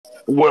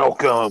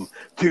Welcome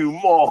to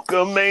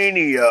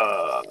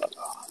Malkamania.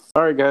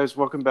 All right, guys,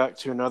 welcome back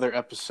to another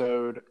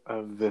episode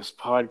of this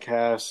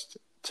podcast.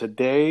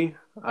 Today,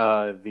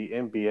 the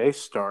NBA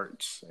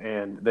starts,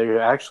 and they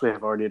actually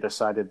have already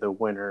decided the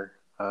winner.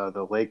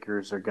 The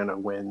Lakers are going to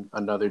win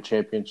another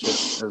championship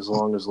as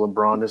long as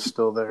LeBron is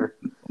still there.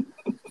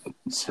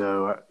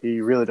 So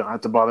you really don't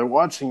have to bother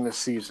watching this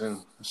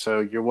season.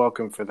 So you're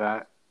welcome for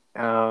that.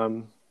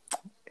 And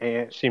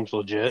Seems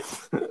legit.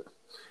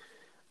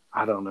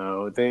 I don't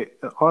know. They've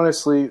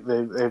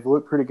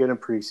looked pretty good in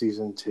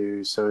preseason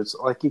too. So it's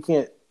like you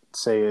can't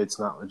say it's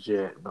not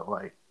legit, but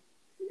like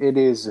it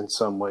is in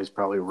some ways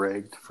probably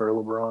rigged for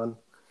LeBron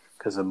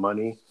because of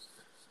money.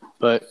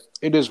 But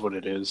it is what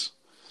it is.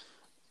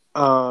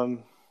 So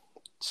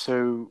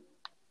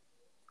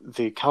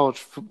the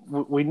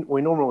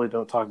we normally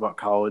don't talk about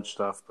college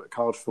stuff, but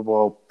college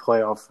football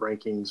playoff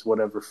rankings,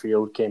 whatever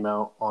field came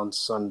out on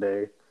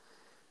Sunday.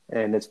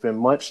 And it's been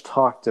much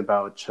talked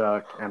about,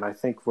 Chuck, and I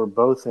think we're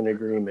both in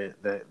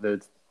agreement that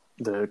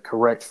the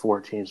correct four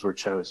teams were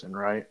chosen,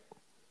 right?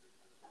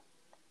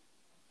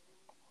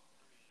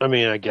 I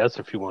mean, I guess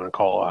if you want to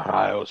call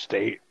Ohio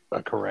State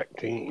a correct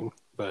team,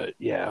 but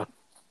yeah.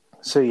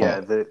 So yeah,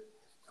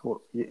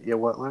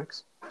 what,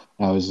 Lex?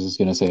 I was just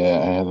gonna say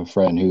I have a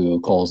friend who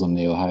calls them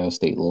the Ohio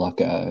State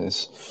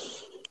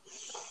Luckeyes.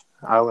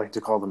 I like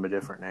to call them a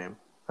different name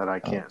that I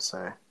can't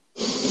say.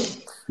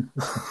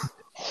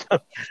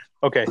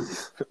 Okay,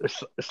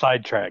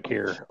 sidetrack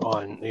here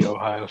on the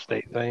Ohio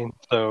State thing.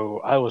 So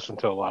I listen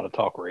to a lot of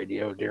talk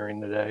radio during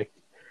the day,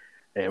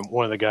 and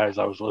one of the guys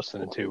I was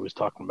listening to was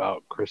talking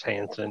about Chris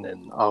Hansen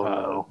and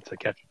to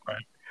catch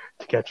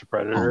a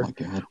predator. Oh my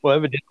God. Well,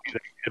 evidently they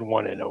had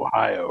one in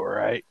Ohio,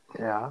 right?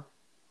 Yeah.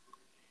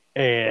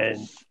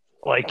 And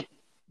like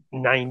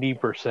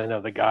 90%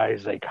 of the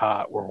guys they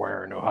caught were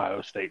wearing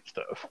Ohio State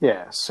stuff.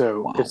 Yeah,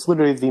 so It's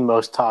literally the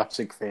most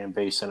toxic fan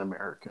base in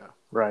America,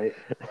 right?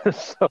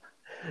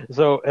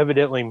 So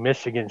evidently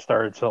Michigan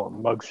started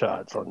selling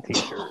mugshots on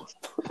T-shirts.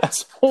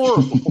 That's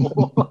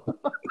horrible.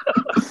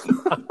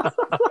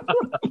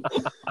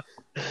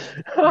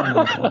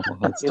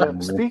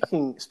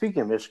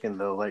 Speaking of Michigan,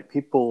 though, like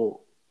people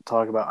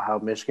talk about how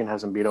Michigan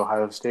hasn't beat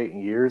Ohio State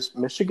in years.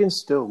 Michigan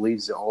still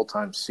leads the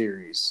all-time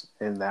series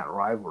in that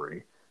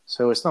rivalry.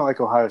 So it's not like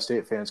Ohio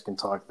State fans can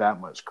talk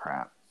that much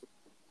crap.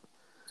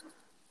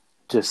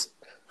 Just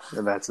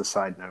that's a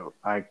side note.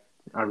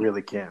 I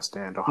really can't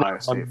stand Ohio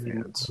State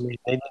fans. I mean,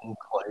 they didn't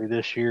play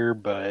this year,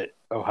 but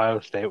Ohio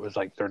State was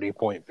like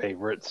 30-point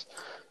favorites.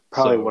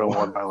 Probably would have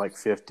won by like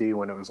 50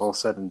 when it was all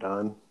said and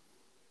done.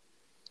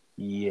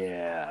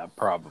 Yeah,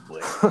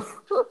 probably.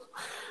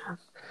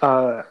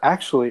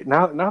 Actually,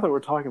 now that we're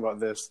talking about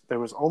this, there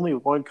was only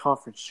one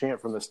conference champ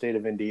from the state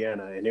of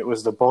Indiana, and it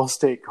was the Ball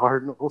State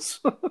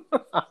Cardinals.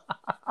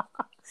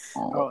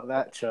 Oh,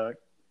 that, Chuck.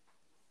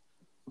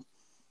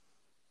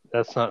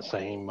 That's not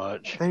saying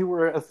much. They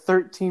were a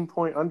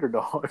 13-point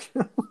underdog.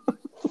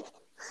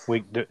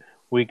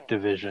 Weak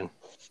division.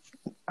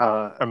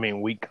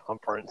 Weak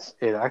conference.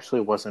 It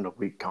actually wasn't a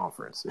weak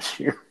conference this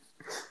year.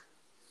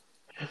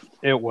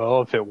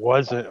 If it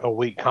wasn't a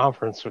weak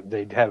conference,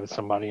 they'd have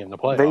somebody in the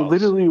playoffs. They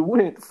literally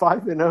went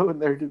 5-0 in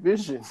their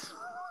division.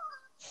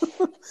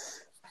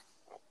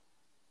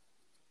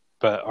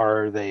 But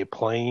are they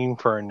playing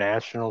for a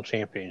national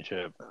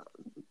championship?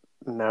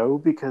 No,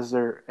 because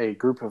they're a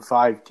group of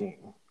 5 team.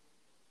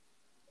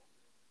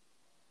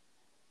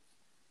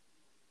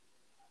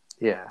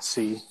 Yeah,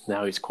 see,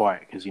 now he's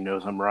quiet because he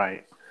knows I'm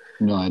right.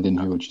 No, I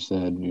didn't hear what you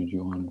said. Did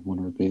you want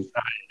to repeat?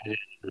 I didn't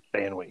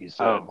understand what you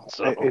said.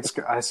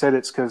 I said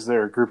it's because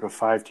they're a group of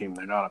 5 team.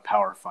 They're not a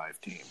power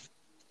 5 team.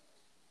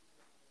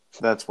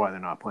 That's why they're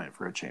not playing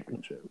for a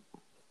championship.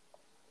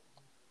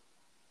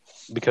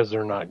 Because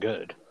they're not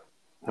good.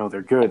 No,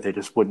 they're good. They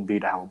just wouldn't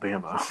beat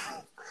Alabama.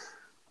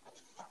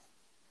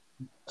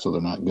 So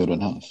they're not good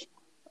enough.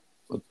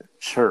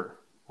 Sure,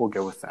 we'll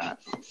go with that.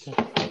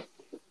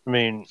 I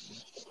mean,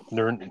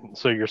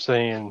 so you're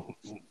saying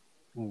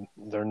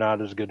they're not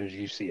as good as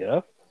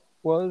UCF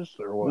was,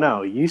 or what?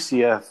 No,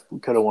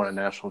 UCF could have won a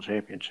national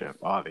championship,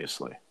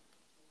 obviously.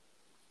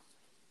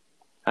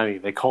 I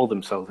mean, they called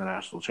themselves the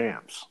national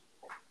champs.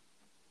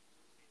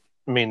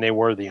 I mean, they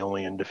were the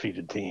only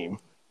undefeated team.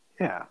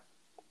 Yeah.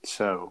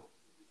 So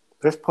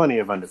there's plenty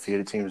of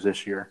undefeated teams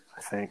this year,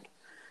 I think,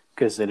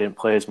 because they didn't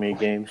play as many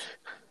games.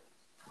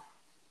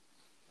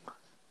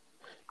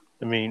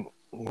 I mean,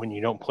 when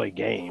you don't play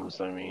games,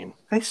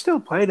 they still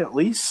played at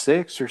least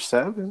 6 or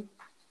 7.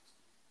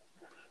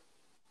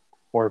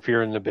 Or if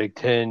you're in the Big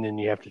Ten and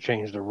you have to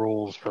change the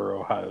rules for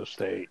Ohio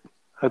State.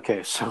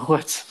 Okay, so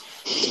let's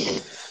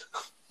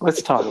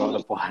talk about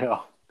the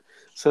playoff.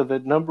 So the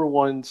number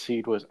 1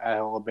 seed was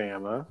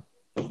Alabama,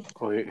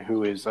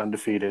 who is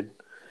undefeated.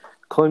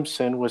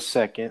 Clemson was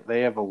second.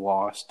 They have a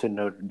loss to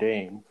Notre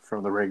Dame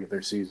from the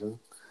regular season.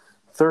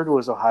 Third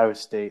was Ohio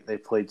State. They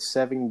played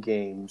 7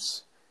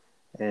 games,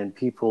 and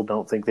people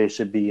don't think they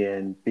should be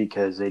in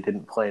because they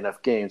didn't play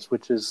enough games,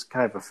 which is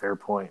kind of a fair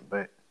point,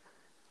 but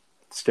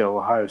still,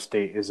 Ohio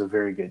State is a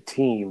very good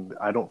team.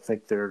 I don't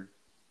think they're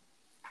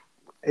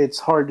It's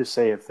hard to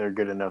say if they're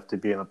good enough to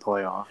be in the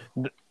playoff.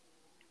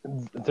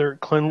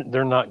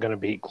 They're not going to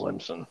beat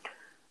Clemson.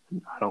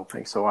 I don't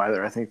think so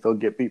either. I think they'll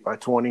get beat by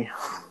 20.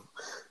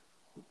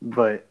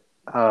 But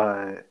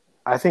I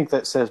think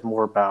that says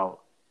more about.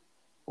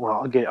 Well,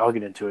 I'll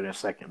get into it in a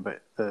second.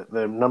 But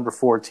the number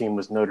 4 team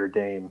was Notre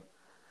Dame,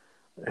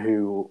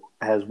 who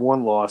has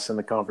one loss in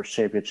the conference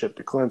championship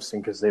to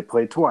Clemson because they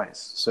played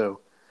twice. So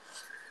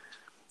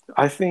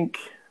I think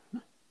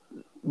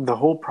the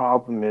whole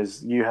problem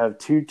is you have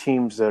 2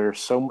 teams that are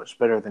so much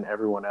better than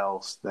everyone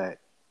else that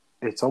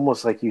it's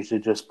almost like you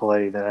should just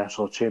play the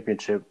national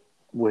championship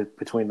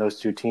between those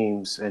 2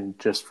 teams and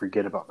just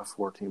forget about the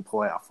 4-team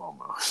playoff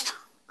almost.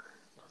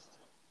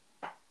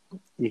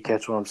 You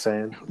catch what I'm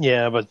saying?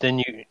 Yeah, but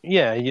then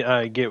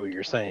I get what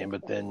you're saying,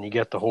 but then you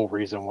get the whole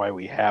reason why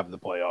we have the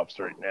playoffs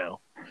right now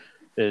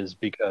is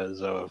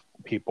because of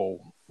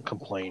people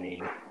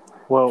complaining.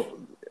 Well,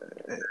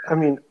 I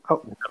mean,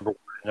 number 1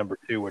 and number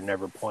 2 were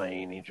never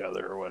playing each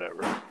other or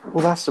whatever.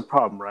 Well, that's the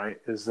problem, right?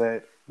 Is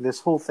that this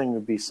whole thing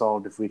would be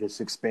solved if we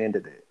just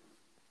expanded it.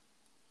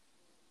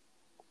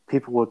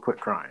 People would quit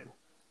crying.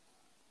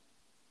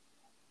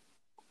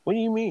 What do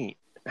you mean?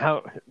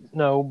 How?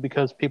 No,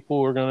 because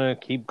people are going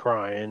to keep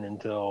crying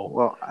until...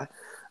 Well,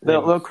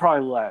 they'll cry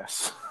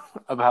less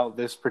about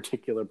this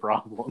particular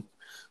problem.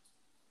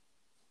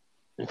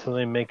 Until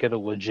they make it a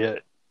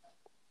legit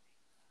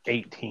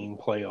 8-team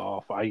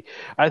playoff.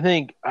 I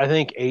think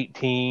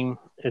 8-team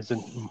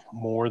isn't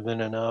more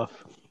than enough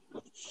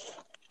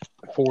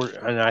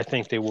and I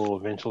think they will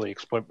eventually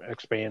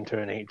expand to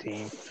an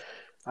 8-team.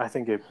 I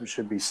think it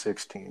should be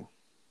 16.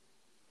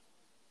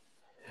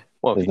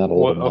 Well,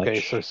 okay,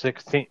 so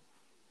 16.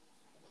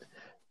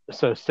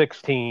 So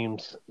 6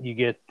 teams, you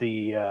get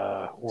the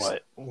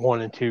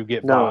 1 and 2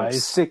 get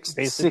buys. 6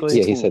 basically.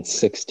 Yeah, he said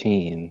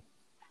 16.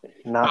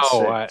 Not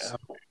 6.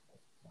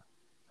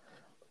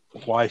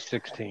 Why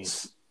 16?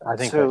 I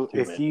think so.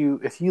 If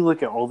you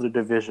look at all the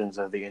divisions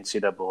of the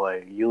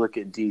NCAA, you look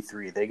at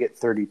D3, they get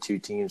 32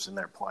 teams in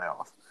their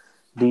playoff.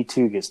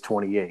 D2 gets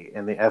 28,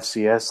 and the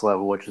FCS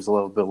level, which is a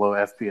little bit below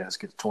FBS,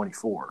 gets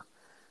 24.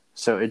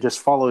 So it just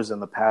follows in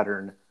the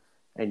pattern,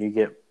 and you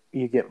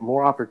get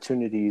more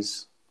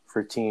opportunities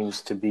for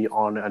teams to be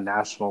on a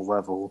national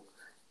level.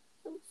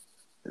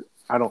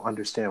 I don't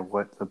understand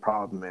what the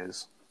problem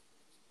is.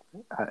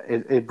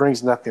 It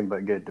brings nothing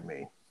but good to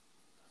me.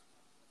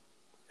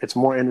 It's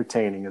more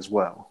entertaining as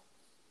well.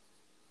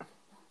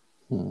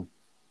 Could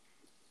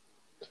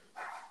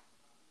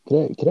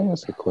I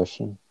ask a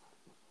question?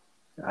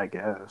 I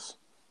guess.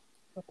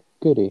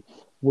 Goody.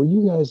 Were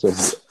you guys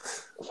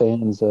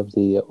fans of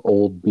the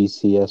old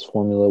BCS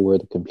formula where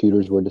the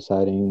computers were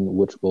deciding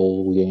which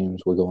bowl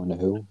games were going to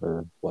who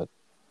or what?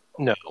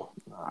 No.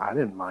 I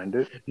didn't mind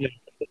it. Yeah.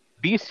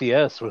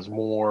 BCS was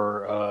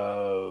more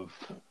of...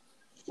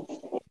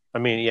 I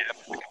mean, yeah,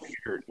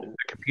 the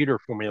computer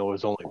formula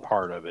was only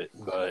part of it,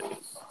 but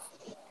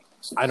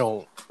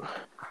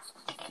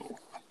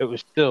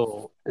it's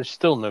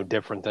still no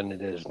different than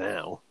it is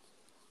now,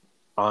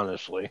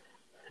 honestly.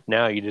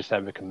 Now you just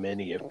have a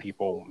committee of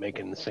people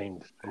making the same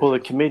decision. Well, the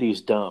committee's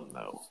dumb,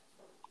 though.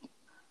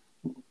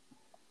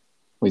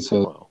 Wait,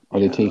 so are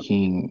they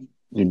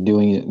they're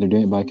doing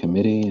it by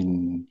committee,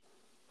 and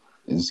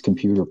is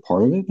computer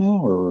part of it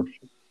now, or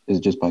is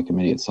it just by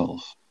committee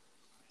itself?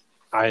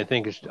 I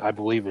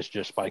believe it's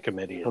just by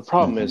committee. The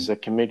problem is the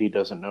committee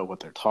doesn't know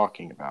what they're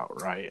talking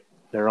about, right?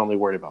 They're only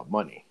worried about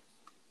money.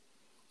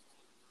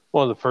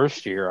 Well, the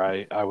first year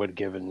I would have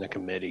given the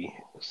committee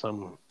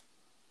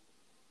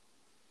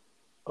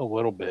a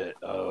little bit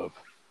of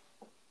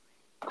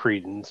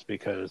credence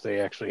because they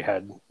actually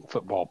had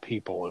football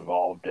people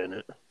involved in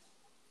it.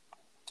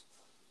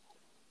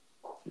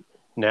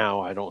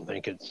 Now I don't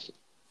think it's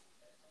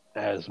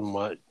as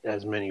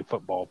many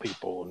football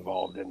people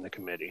involved in the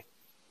committee.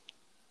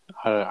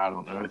 I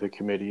don't know who the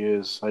committee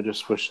is. I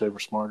just wish they were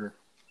smarter.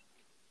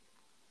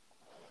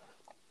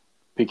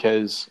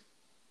 Because,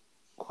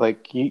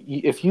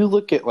 if you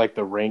look at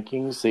the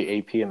rankings the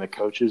AP and the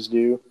coaches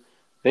do,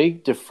 they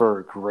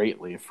differ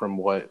greatly from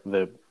what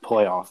the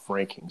playoff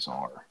rankings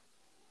are.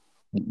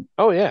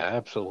 Oh yeah,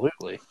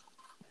 absolutely.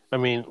 I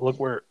mean, look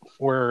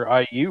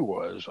where IU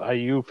was.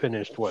 IU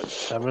finished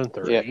 7th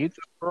or 8th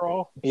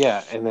overall.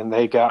 Yeah, and then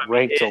they got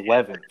ranked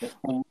 11th.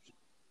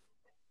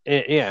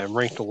 Yeah, and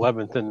ranked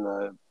 11th in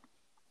the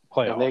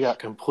playoffs. And they got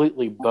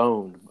completely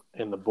boned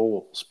in the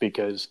bowls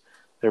because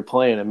they're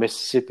playing a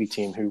Mississippi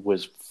team who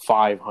was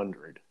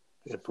 500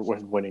 in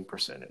winning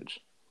percentage.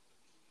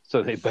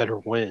 So they better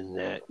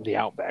win the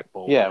Outback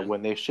Bowl. Yeah,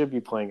 when they should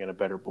be playing in a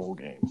better bowl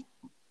game.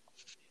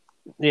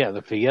 Yeah,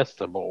 the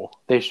Fiesta Bowl.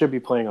 They should be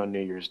playing on New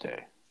Year's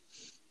Day.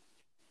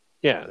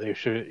 Yeah, they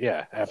should.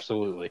 Yeah,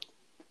 absolutely.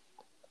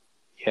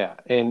 Yeah,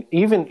 and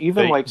even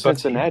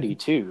Cincinnati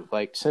too.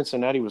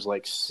 Cincinnati was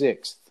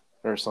 6th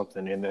or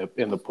something in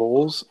the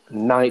polls,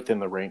 9th in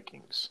the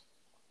rankings.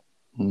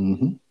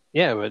 Mm-hmm.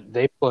 Yeah, but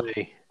they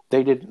play.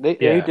 They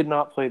did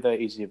not play that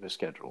easy of a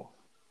schedule.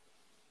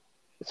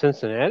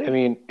 Cincinnati? I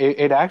mean,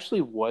 it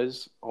actually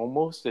was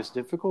almost as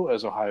difficult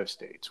as Ohio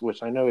State's,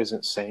 which I know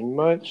isn't saying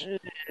much,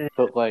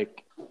 but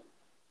like,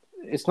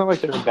 it's not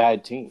like they're a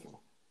bad team.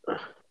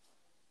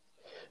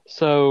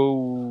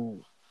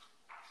 So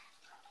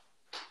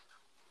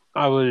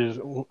I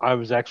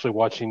was actually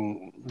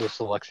watching the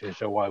selection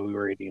show while we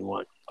were eating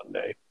lunch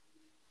Sunday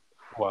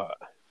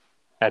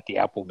at the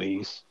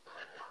Applebee's.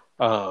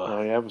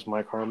 Oh yeah, was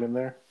Mike Harmon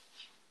there?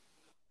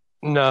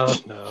 No,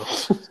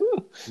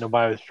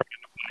 nobody was trying to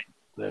fight.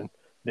 Then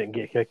didn't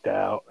get kicked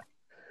out.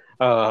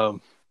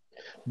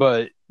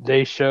 But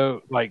they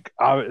show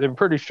I'm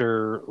pretty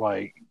sure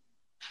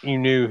you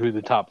knew who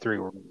the top three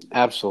were.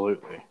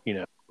 Absolutely.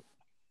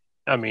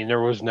 I mean,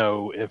 there was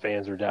no ifs,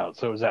 ands, or doubts.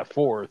 So it was that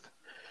fourth,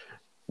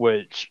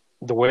 which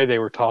the way they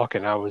were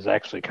talking, I was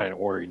actually kind of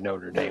worried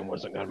Notre Dame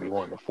wasn't going to be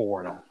one of the four,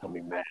 and I was going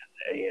to be mad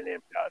that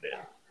A&M got in.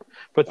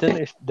 But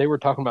then they were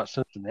talking about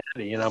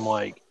Cincinnati, and I'm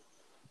like,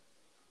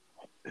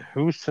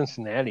 who's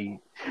Cincinnati?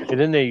 And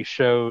then they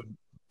showed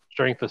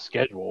strength of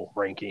schedule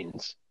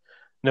rankings.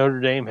 Notre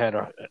Dame had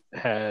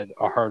a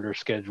harder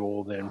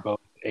schedule than both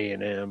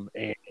A&M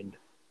and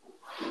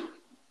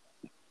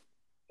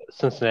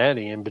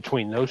Cincinnati, and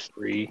between those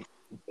three,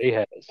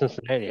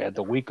 Cincinnati had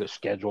the weakest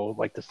schedule,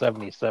 like the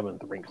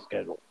 77th ranked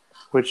schedule,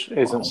 which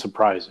isn't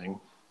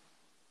surprising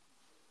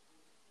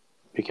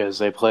because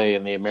they play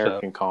in the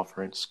American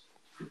Conference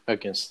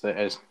against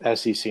the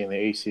SEC and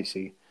the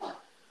ACC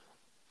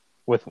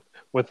with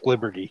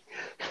Liberty.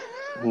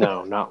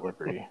 No, not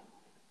Liberty.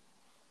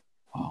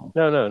 Wow.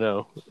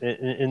 No.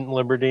 In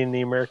Liberty in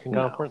the American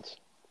Conference?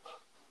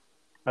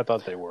 I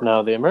thought they were.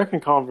 No, the American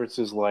Conference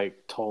is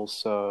like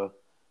Tulsa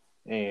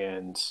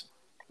and,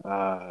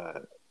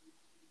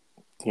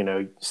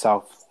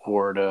 South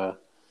Florida.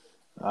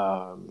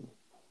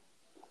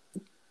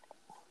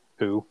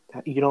 Who?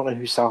 You don't know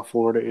who South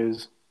Florida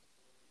is?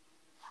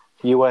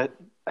 I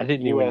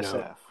didn't even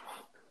know.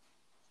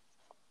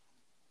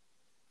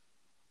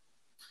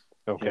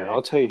 Okay. Yeah,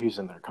 I'll tell you who's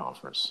in their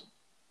conference.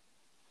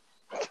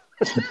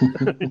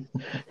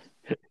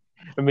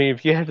 I mean,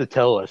 if you have to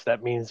tell us,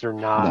 that means they're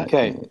not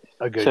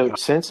a good. So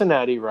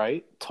Cincinnati,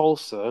 right?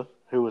 Tulsa,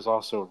 who was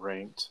also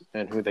ranked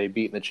and who they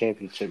beat in the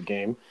championship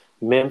game.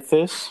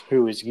 Memphis,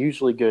 who is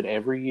usually good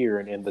every year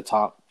and in the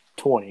top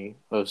 20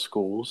 of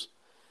schools.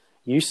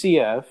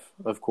 UCF,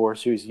 of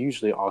course, who's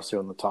usually also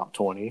in the top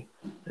 20.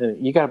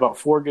 And you got about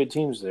 4 good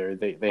teams there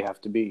they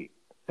have to beat.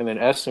 And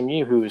then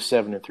SMU, who is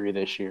 7-3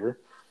 this year.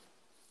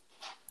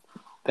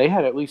 They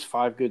had at least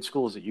 5 good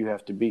schools that you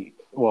have to beat.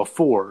 Well,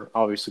 4,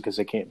 obviously, because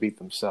they can't beat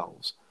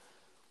themselves.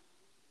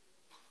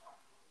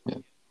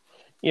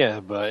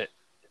 Yeah, but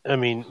I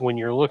mean, when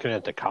you're looking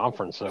at the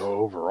conference, though,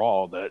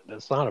 overall,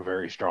 that's not a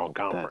very strong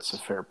conference.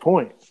 That's a fair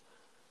point.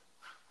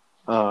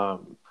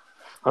 I'm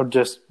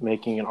just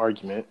making an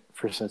argument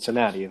for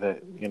Cincinnati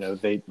that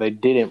they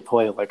didn't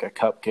play like a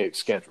cupcake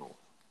schedule.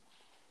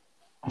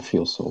 I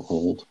feel so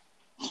old.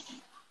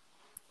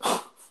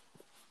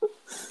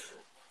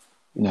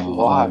 No,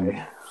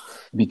 why?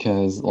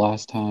 Because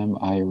last time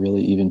I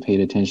really even paid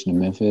attention to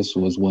Memphis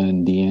was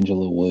when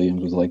D'Angelo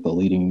Williams was like the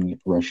leading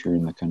rusher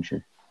in the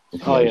country.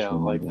 Oh yeah,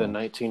 like the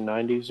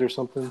 1990s or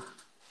something.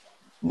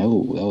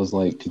 No, that was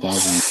like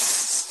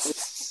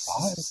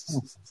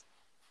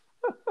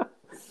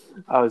 2005.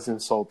 I was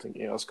insulting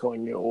you. I was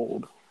calling you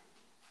old.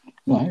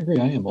 No, I agree.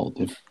 I am old,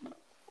 dude.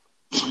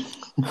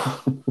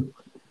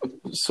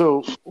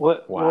 So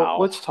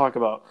let's talk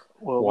about.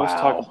 Let's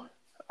talk.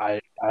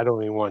 I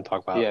don't even want to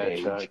talk about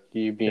age. Chuck,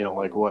 you being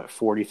like what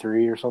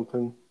 43 or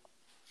something.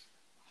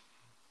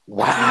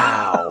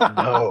 Wow,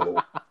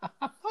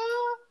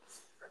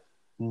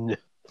 no.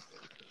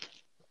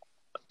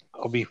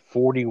 I'll be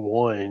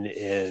 41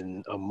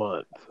 in a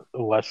month,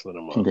 less than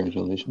a month.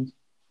 Congratulations.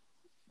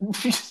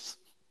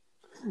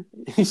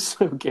 He's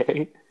so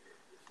gay.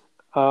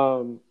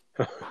 Well,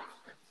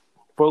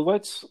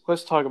 let's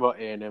talk about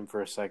A&M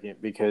for a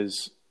second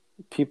because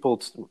people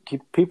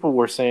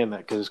were saying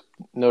that because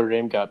Notre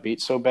Dame got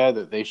beat so bad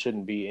that they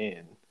shouldn't be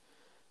in.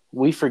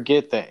 We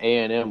forget that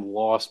A&M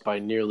lost by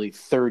nearly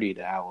 30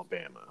 to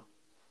Alabama,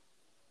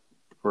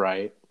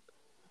 right?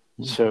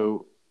 Mm-hmm.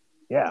 So,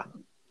 yeah.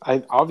 I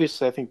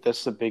think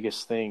that's the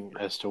biggest thing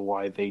as to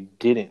why they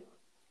didn't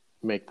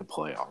make the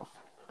playoff.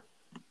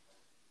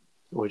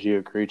 Would you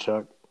agree,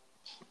 Chuck?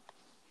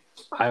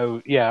 I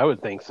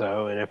would think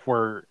so. And if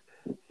you're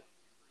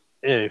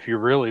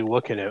really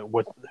looking at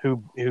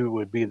who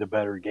would be the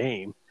better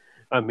game,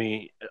 I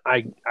mean,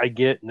 I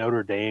get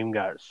Notre Dame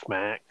got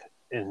smacked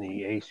in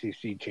the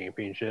ACC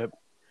championship,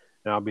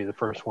 and I'll be the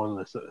first one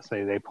to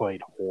say they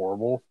played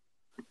horrible.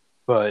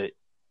 But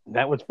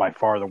that was by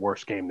far the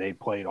worst game they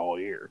played all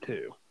year,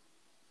 too.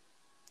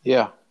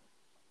 Yeah,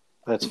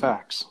 that's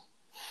facts.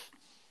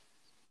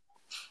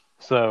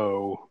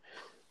 So,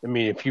 I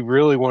mean, if you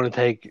really want to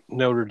take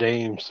Notre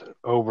Dame's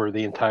over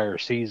the entire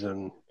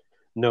season,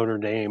 Notre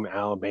Dame,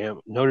 Alabama.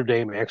 Notre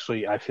Dame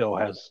actually, I feel,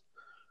 I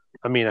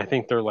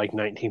think they're like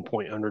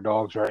 19-point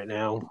underdogs right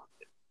now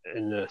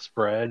in the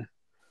spread,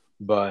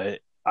 but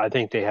I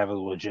think they have a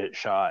legit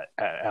shot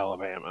at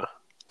Alabama.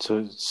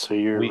 So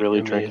you're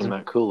really drinking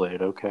that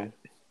Kool-Aid, okay?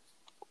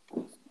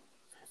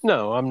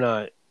 No, I'm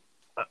not.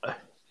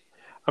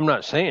 I'm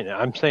not saying it.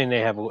 I'm saying they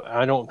have.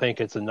 I don't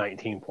think it's a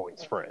 19-point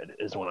spread.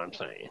 Is what I'm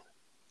saying.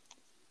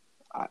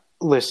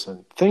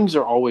 Listen, things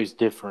are always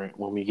different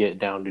when we get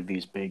down to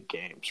these big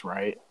games,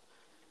 right?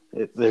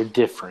 They're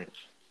different.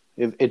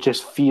 It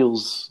just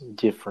feels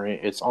different.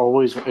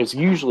 It's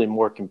usually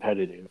more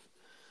competitive.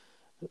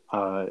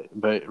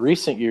 But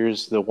recent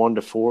years, the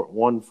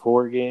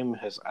 1-4 game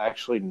has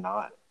actually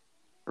not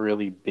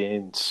really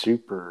been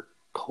super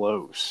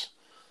close,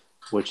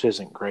 which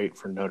isn't great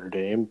for Notre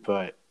Dame.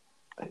 But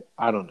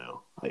I don't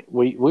know.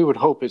 We would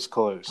hope it's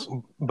close.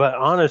 But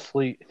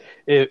honestly,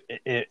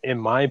 in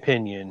my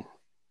opinion,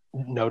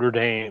 Notre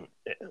Dame,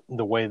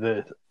 the way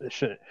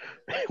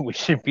we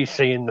should be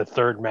seeing the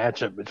third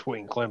matchup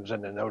between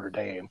Clemson and Notre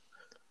Dame.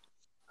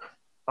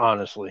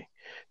 Honestly,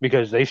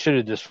 because they should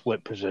have just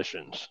flipped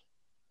positions.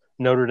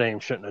 Notre Dame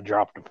shouldn't have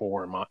dropped to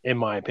 4, in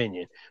my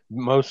opinion.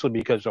 Mostly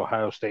because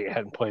Ohio State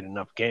hadn't played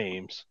enough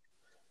games,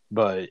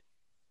 but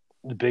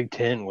the Big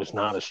Ten was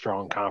not a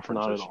strong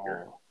conference this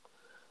year.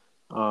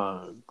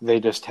 They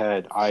just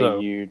had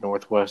IU,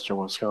 Northwestern,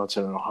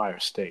 Wisconsin, and Ohio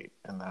State,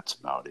 and that's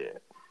about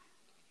it.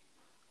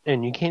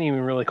 And you can't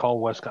even really call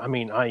Wisconsin. I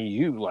mean,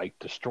 IU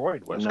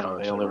destroyed Wisconsin. No,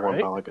 they only won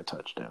by a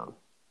touchdown.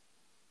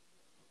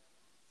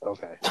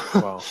 Okay,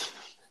 well,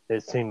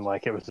 it seemed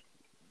like it was.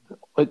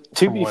 But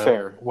to be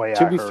fair,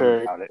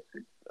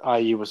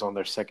 IU was on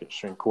their second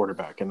string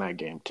quarterback in that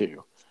game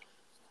too.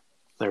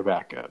 Their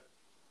backup.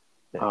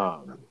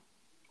 Yeah.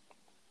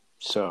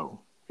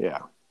 So yeah,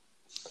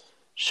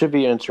 should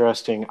be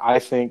interesting. I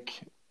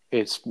think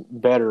it's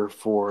better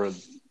for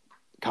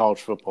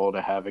college football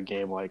to have a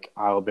game like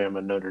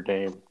Alabama Notre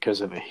Dame because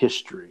of the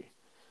history,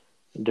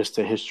 just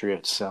the history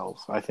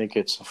itself. I think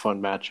it's a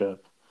fun matchup.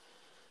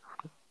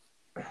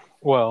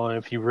 Well, and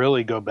if you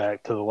really go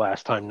back to the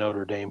last time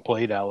Notre Dame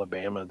played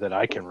Alabama that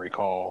I can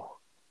recall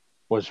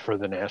was for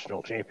the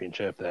national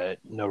championship that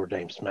Notre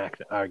Dame got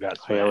smacked. Oh,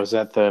 yeah, was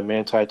that the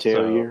Manti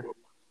Te'o year?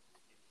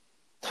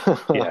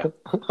 Yeah.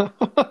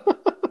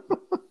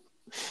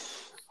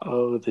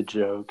 Oh, the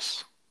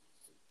jokes.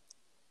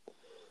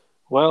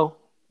 Well,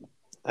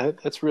 I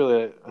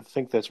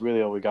think that's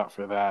really all we got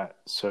for that.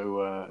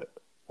 So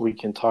we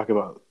can talk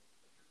about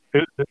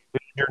who's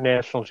your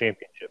national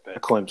championship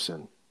at?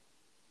 Clemson.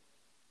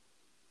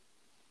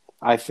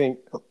 I think.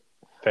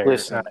 Fair.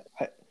 Listen,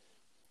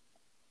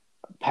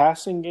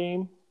 passing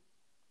game,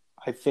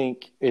 I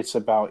think it's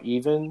about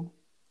even.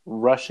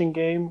 Rushing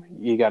game,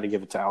 you got to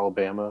give it to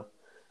Alabama,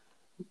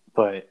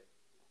 but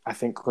I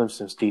think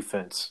Clemson's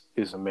defense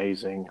is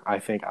amazing. I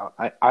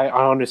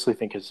honestly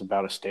think it's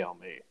about a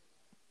stalemate.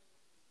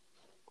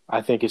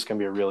 I think it's going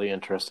to be a really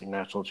interesting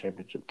national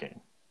championship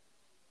game.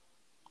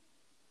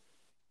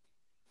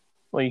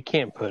 Well, you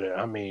can't put it.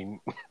 I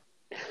mean,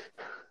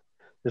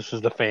 this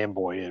is the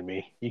fanboy in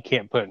me. You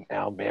can't put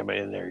Alabama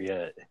in there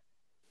yet.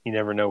 You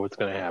never know what's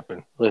going to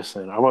happen.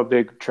 Listen, I'm a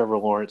big Trevor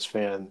Lawrence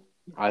fan.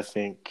 I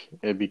think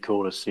it'd be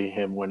cool to see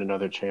him win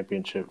another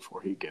championship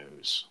before he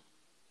goes.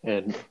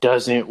 And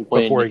doesn't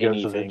win before he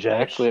anything. Goes to the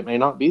Jets. Actually, it may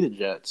not be the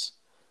Jets.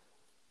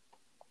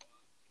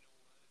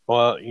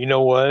 Well, you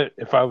know what?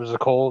 If I was the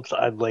Colts,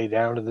 I'd lay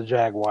down to the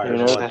Jaguars.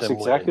 That's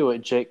exactly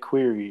what Jake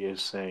Query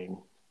is saying.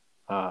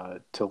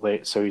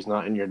 So he's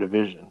not in your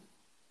division.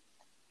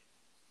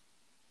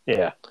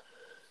 Yeah.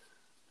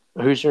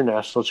 Who's your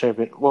national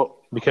champion? Well,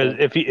 because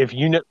if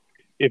you know,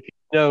 yeah.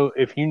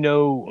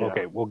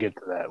 Okay, we'll get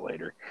to that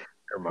later.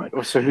 Never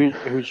mind. So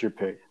who's your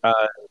pick?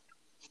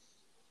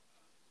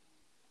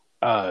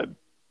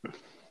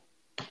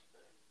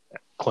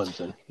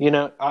 Clemson.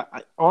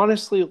 I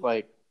honestly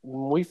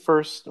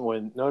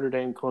when Notre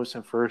Dame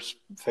Clemson first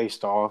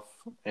faced off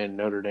and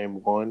Notre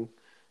Dame won.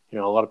 A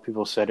lot of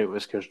people said it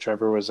was because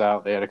Trevor was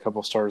out. They had a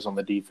couple stars on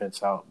the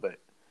defense out, but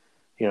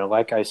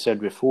like I said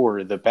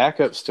before, the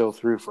backup still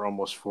threw for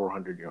almost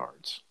 400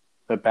 yards.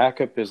 The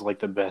backup is like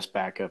the best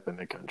backup in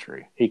the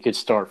country. He could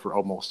start for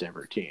almost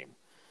every team.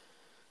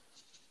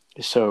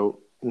 So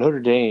Notre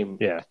Dame,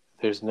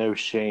 there's no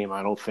shame,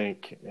 I don't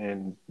think,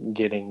 in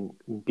getting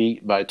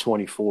beat by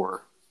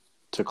 24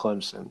 to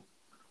Clemson.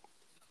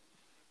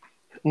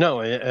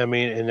 No, I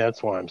mean, and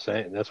that's why I'm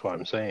saying.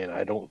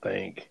 I don't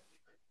think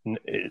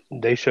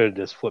they should have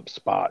just flipped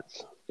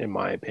spots, in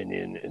my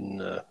opinion, in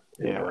the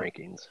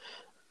rankings.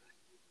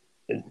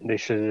 They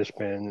should have just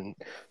been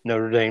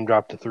Notre Dame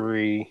dropped to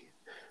 3,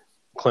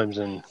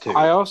 Clemson 2.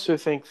 I also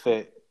think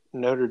that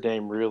Notre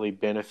Dame really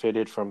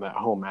benefited from that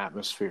home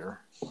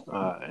atmosphere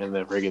in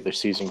the regular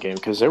season game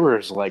because there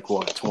was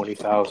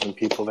 20,000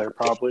 people there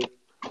probably.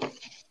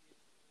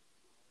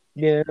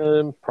 Yeah,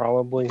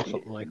 probably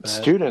something like that.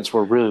 Students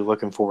were really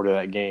looking forward to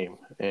that game,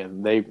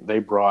 and they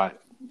brought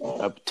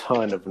a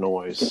ton of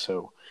noise.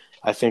 So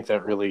I think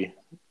that really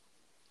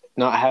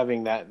not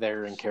having that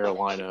there in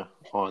Carolina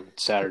on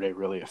Saturday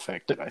really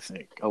affected, I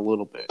think, a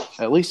little bit,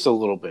 at least a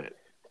little bit.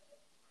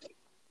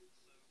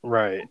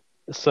 Right.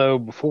 So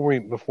before we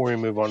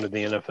move on to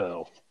the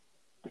NFL,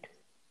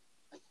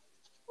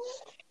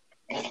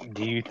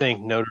 do you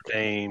think Notre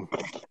Dame,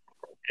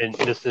 and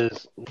this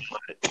is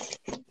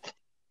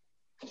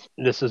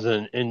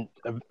an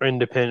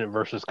independent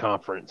versus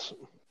conference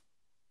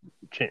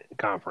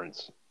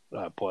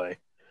play.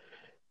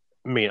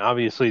 I mean,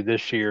 obviously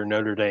this year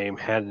Notre Dame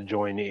had to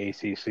join the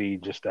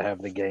ACC just to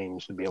have the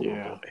games to be able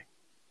to play.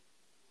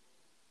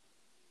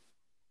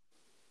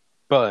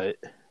 But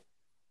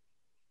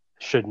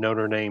should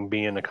Notre Dame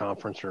be in the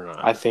conference or not?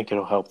 I think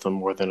it'll help them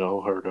more than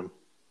it'll hurt them.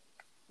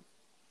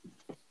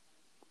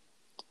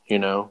 You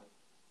know?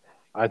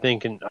 I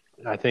think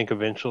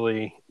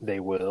eventually they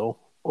will.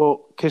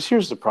 Well, because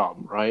here's the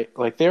problem, right?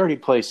 Like, they already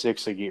play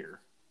 6 a year.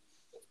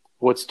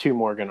 What's 2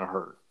 more going to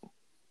hurt?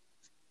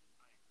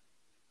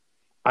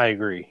 I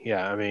agree.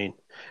 Yeah, I mean,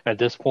 at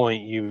this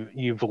point,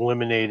 you've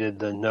eliminated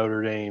the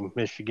Notre Dame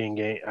Michigan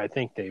game. I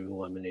think they've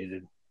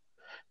eliminated,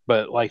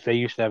 but like they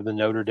used to have the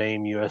Notre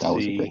Dame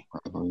USC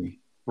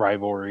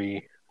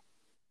rivalry.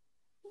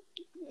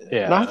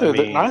 Yeah,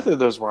 neither of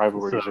those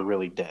rivalries are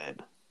really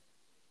dead.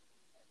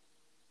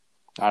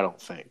 I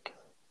don't think.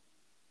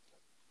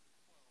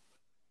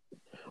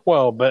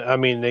 Well, but I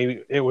mean,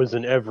 it was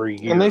an every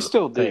year, and they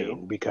still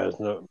do because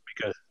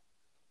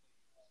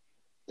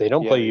they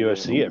don't play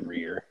USC every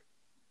year.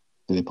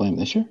 Do they play them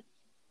this year?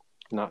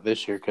 Not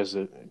this year because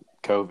of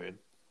COVID.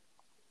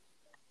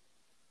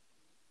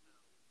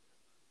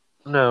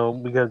 No,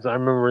 because I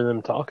remember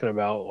them talking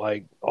about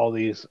like all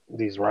these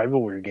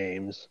rivalry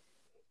games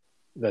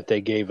that they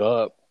gave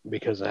up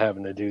because of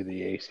having to do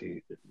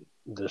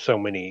there's so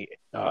many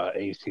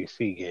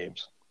ACC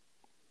games.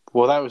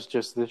 Well, that was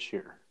just this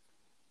year.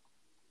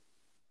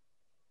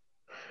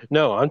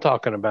 No, I'm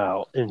talking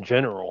about in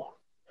general,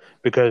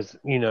 because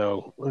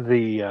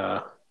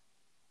the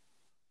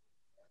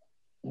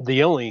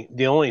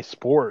only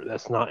sport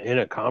that's not in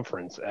a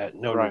conference at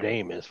Notre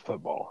Dame is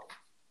football.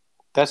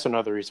 That's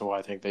another reason why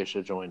I think they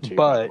should join too.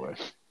 By the way,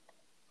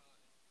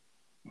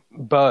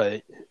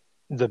 but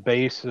the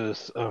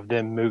basis of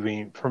them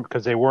moving from,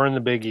 because they were in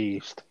the Big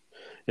East,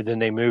 and then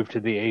they moved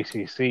to the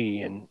ACC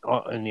and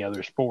the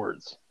other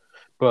sports.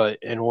 But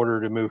in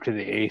order to move to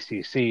the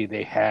ACC,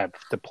 they have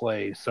to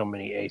play so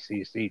many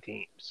ACC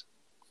teams.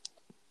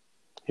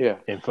 Yeah,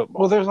 in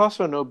football. Well, there's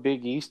also no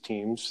Big East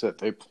teams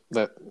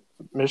that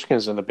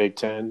Michigan's in the Big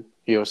Ten,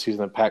 USC's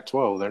in the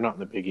Pac-12. They're not in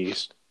the Big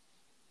East.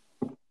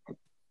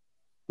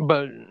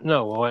 But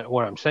no,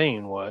 what I'm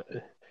saying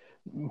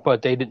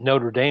but they did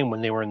Notre Dame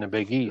when they were in the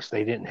Big East.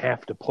 They didn't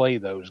have to play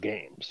those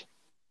games.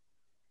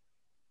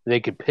 They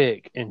could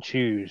pick and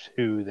choose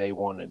who they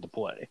wanted to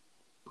play.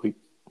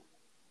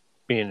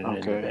 Being an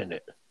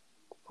independent,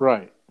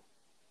 right?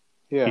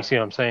 Yeah, you see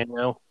what I'm saying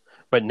now.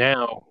 But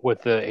now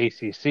with the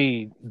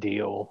ACC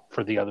deal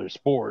for the other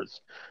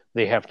sports,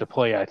 they have to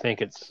play. I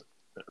think it's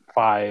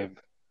 4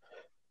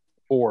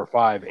 or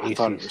 5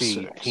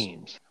 ACC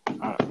teams.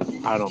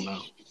 I don't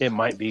know. It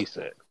might be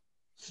 6,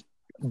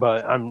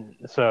 but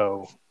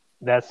so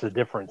that's the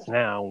difference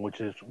now,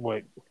 which is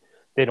what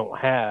they don't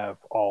have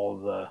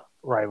all the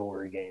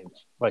rivalry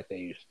games like they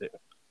used to.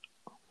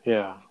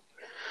 Yeah.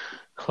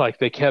 Like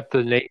they kept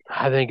I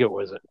think it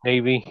was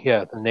Navy.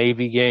 Yeah, the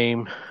Navy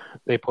game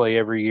they play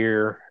every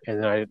year,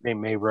 and then they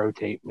may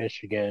rotate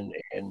Michigan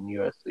and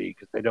USC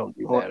because they don't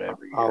do that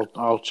every year.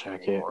 I'll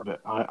check anymore. It,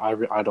 but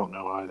I don't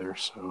know either.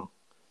 So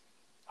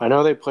I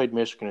know they played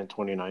Michigan in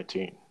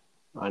 2019.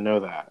 I know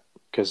that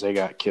because they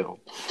got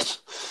killed.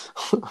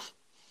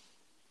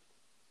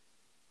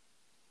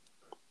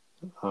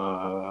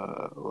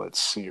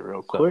 Let's see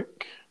real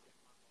quick.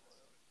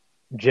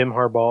 Jim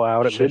Harbaugh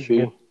out at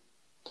Michigan.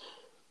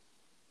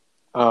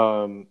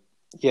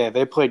 Yeah,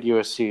 they played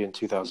USC in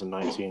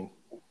 2019.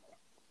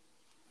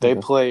 They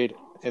played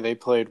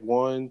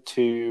 1,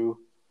 2,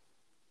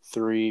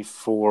 3,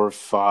 4,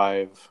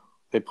 5.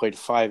 They played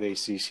 5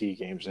 ACC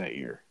games that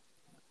year.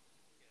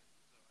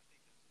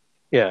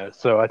 Yeah,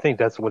 so I think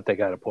that's what they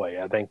got to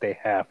play. I think they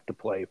have to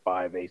play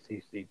 5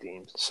 ACC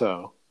teams.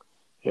 So,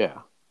 yeah.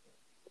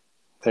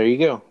 There you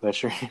go.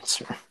 That's your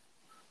answer.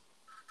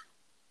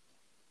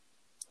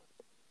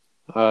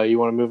 You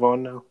want to move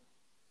on now?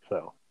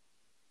 So,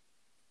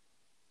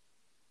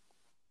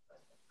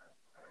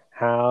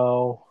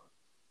 how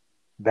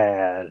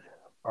bad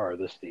are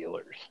the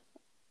Steelers?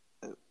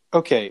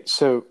 Okay,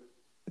 so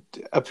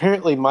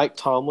apparently Mike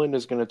Tomlin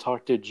is going to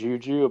talk to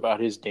Juju about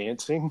his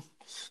dancing.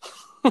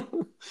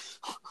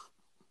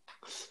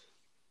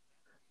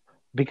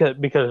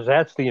 because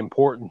that's the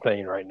important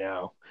thing right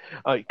now.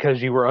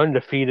 Because you were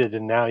undefeated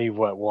and now you've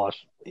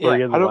lost 3 of the last 4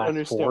 games. I don't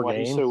understand why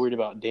he's so worried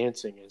about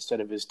dancing instead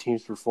of his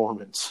team's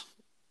performance.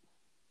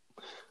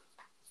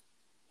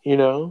 You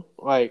know,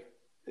 like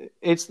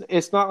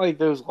it's not like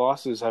those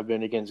losses have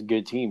been against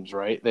good teams,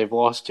 right? They've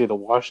lost to the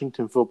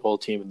Washington football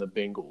team and the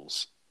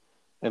Bengals.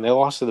 And they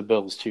lost to the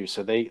Bills too,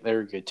 so they're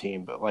a good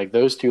team. But like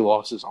those 2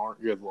 losses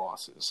aren't good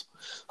losses.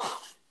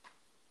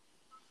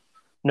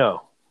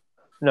 No.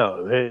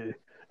 I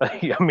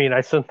mean,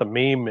 I sent the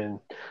meme and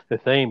the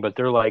thing, but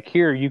they're like,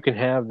 here you can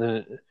have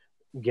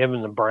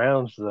giving the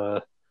Browns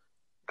the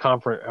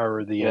conference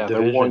or the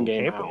division 1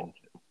 game championship.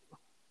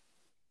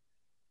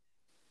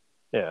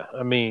 out. Yeah,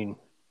 I mean,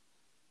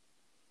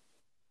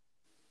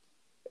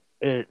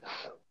 it's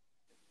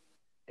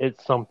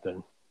it's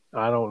something.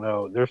 I don't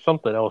know. There's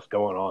something else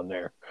going on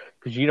there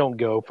because you don't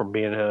go from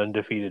being an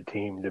undefeated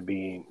team to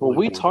being Well,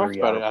 we losing talked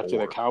three about out it of after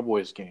the four.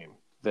 Cowboys game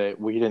that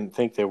we didn't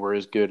think they were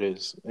as good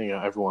as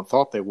everyone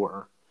thought they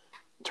were.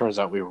 Turns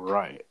out we were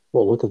right.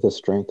 Well, look at the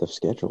strength of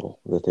schedule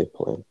that they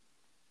played.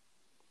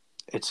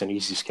 It's an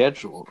easy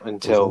schedule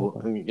until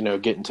Exactly.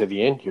 getting to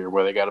the end here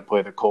where they got to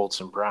play the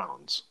Colts and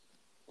Browns.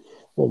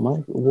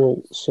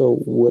 So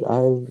what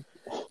I've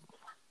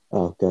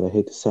oh god, I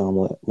hate to sound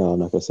like no, I'm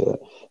not gonna say that.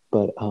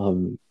 But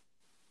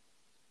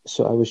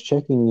so I was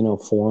checking,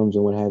 forums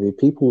and what have you.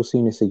 People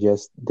seem to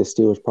suggest the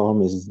Steelers'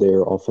 problem is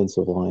their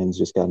offensive line's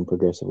just gotten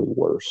progressively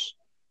worse.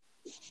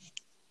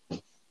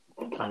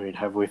 I mean,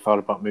 have we thought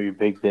about maybe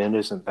Big Ben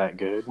isn't that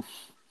good?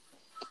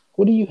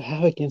 What do you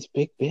have against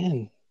Big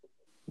Ben?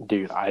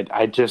 Dude,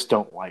 I just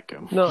don't like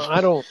him. No, I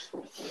don't.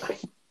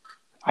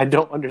 I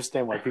don't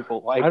understand why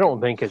people like I don't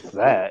him. think it's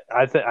that.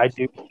 I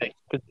do think you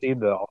could see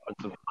the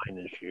offensive line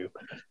issue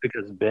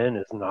because Ben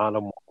is not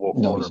a mobile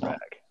No, he's not.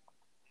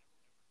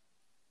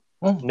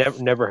 quarterback.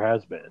 Never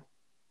has been.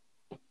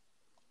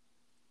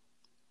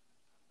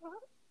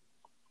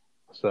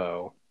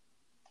 So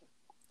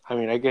I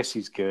mean, I guess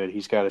he's good.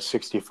 He's got a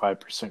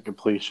 65%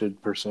 completion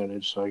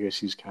percentage, so I guess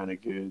he's kind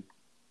of good.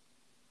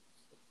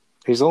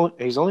 He's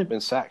only been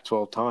sacked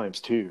 12 times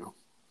too.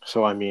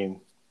 So I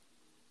mean,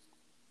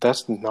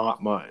 that's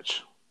not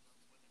much.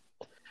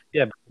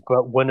 yeah,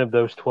 but one of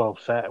those 12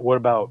 what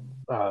about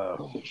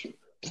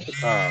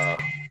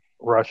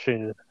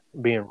rushing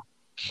being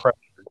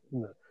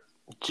pressured?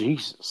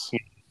 Jesus.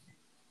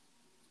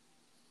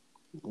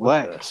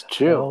 What Lex, the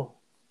chill. hell?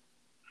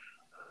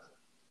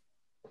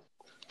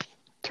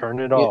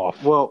 Turn it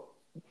off. Well,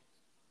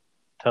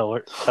 Tell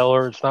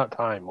her it's not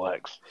time,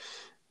 Lex.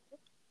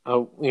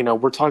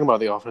 we're talking about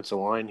the offensive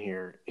line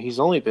here. He's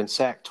only been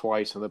sacked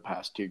twice in the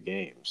past 2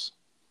 games.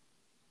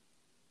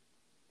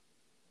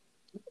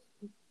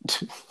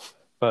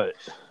 But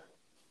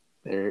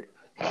There.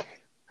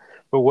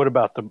 But what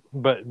about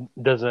but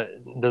does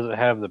it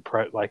have the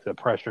the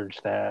pressured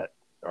stat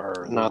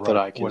or the Not that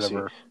I can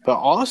whatever? see. But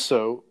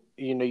also,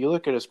 you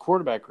look at his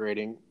quarterback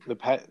rating.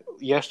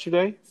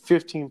 Yesterday,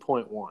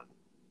 15.1.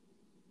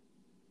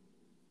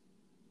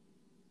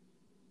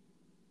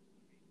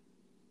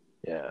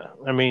 Yeah,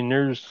 I mean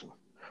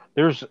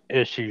there's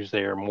issues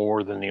there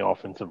more than the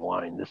offensive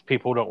line. Just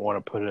people don't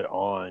want to put it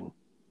on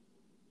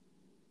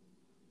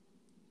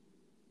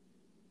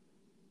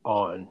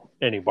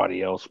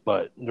anybody else,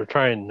 but they're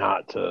trying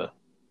not to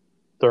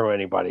throw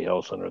anybody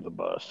else under the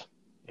bus.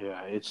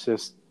 Yeah, it's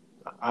just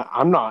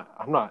I'm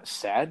not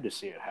sad to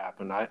see it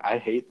happen. I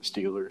hate the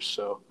Steelers,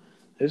 so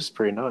this is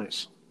pretty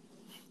nice.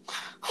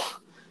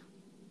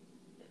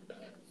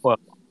 Well,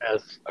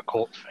 as a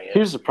Colts fan,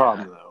 Here's the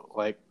problem though.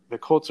 Like the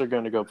Colts are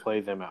going to go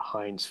play them at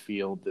Heinz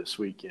Field this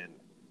weekend.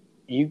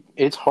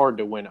 It's hard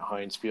to win at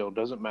Heinz Field.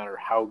 Doesn't matter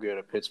how good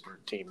a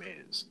Pittsburgh team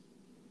is.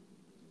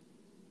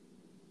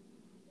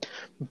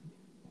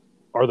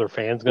 Are their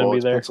fans going to be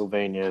It's there?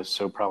 Pennsylvania,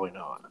 so probably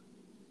not.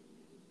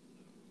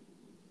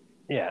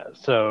 Yeah,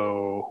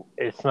 so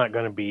it's not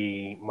going to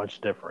be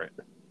much different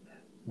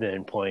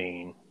than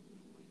playing.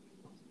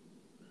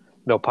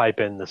 They'll pipe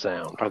in the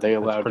sound. Are they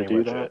allowed to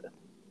do that?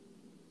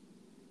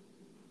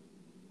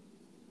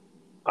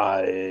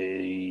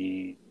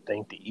 I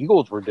think the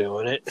Eagles were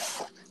doing it.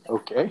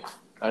 Okay,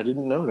 I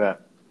didn't know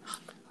that.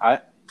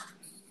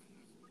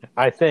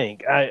 I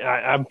think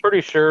I'm pretty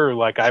sure.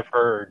 Like I've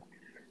heard.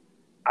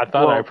 I've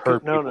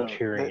heard people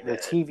cheering. The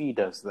TV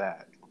does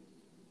that.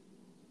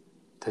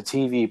 The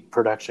TV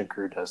production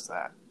crew does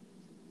that.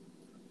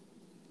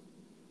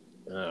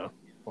 Oh,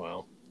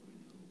 well.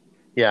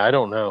 Yeah, I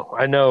don't know.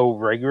 I know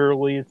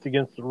regularly it's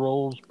against the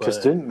rules, but because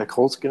didn't the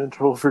Colts get in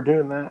trouble for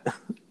doing that?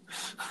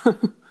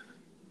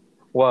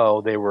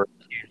 Well, they were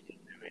accused of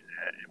doing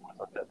that. It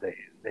wasn't that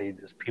they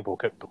just people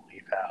couldn't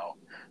believe how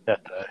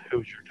that the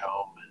Hoosier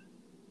Dome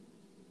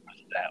was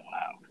that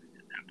loud.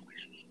 And that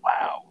place was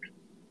loud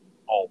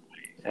always.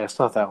 Yeah, it's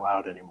not that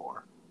loud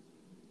anymore.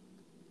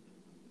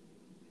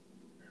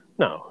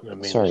 No, I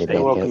mean, sorry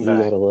about that. You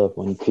gotta love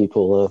when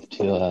people love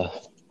to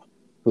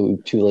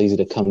who too lazy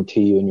to come to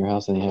you in your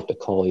house and they have to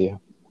call you.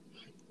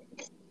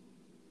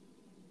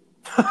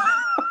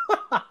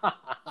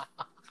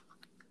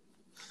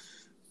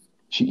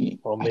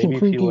 Well, I can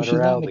prove to you she's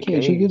not in a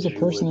cage. She gives a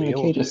person in a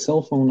cage a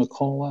cell phone to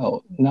call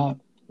out.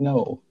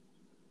 No.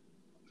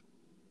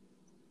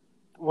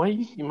 Well,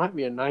 you might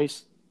be a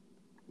nice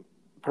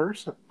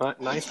person,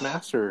 nice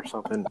master or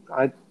something.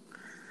 I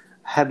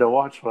had to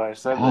watch what I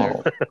said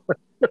there.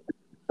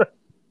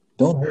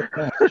 Don't hold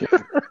back,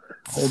 Jack.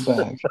 Hold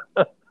back.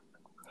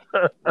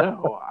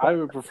 No, I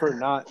would prefer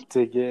not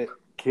to get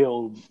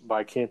killed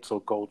by cancel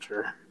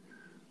culture.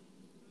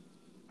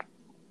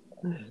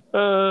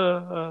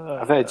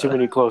 I've had too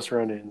many close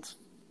run-ins.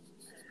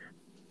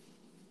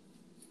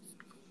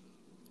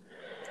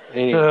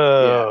 Anyway,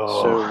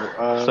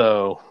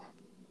 so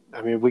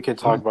I mean, we can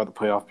talk about the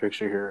playoff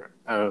picture here.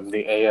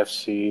 The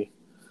AFC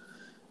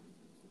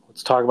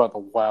Let's talk about the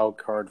wild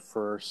card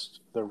first.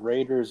 The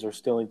Raiders are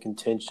still in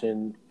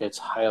contention. It's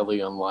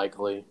highly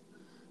unlikely,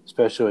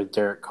 especially with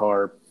Derek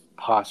Carr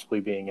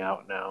possibly being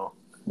out now.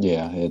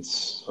 Yeah,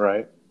 it's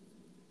right.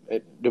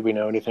 Do we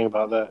know anything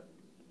about that?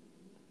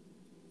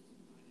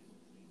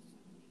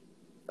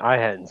 I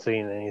hadn't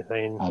seen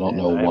anything. I don't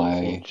know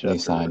why they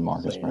signed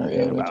Marcus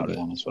Mariota, to be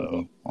honest with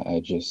you. I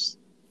just,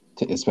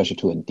 especially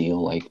to a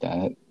deal like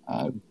that,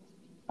 I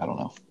don't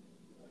know.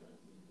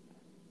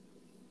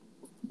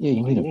 Yeah,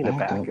 you need a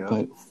backup,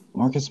 but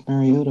Marcus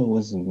Mariota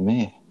was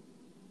meh.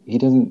 They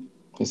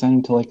signed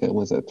him to like a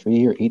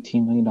 3-year,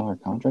 $18 million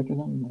contract or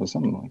something? Or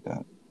something like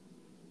that.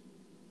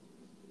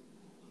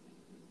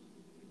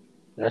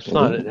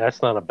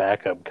 That's not a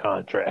backup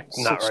contract.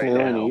 Not right now. $6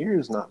 million a year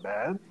is not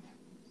bad.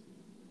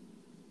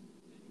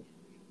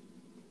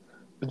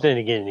 But then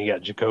again, you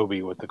got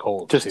Jacoby with the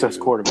Colts. Just does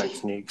quarterback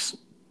sneaks.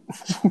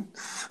 Well,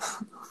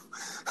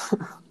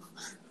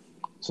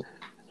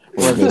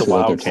 basically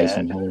like their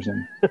Tyson Hill or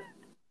something.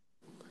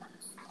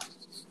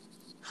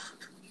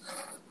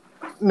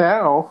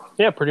 Now.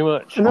 Yeah, pretty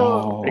much.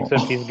 No.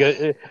 Except he's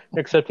good.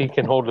 Except he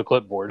can hold the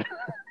clipboard.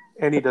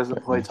 And he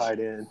doesn't play tight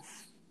end.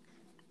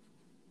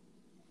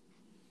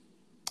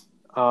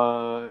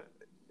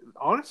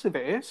 Honestly, the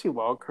AFC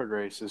wildcard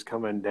race is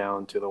coming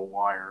down to the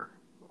wire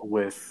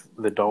with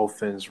the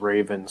Dolphins,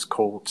 Ravens,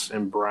 Colts,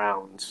 and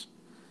Browns.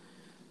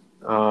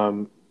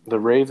 The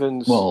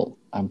Ravens. Well,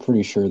 I'm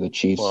pretty sure the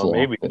Chiefs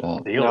locked it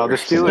up. No, the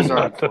Steelers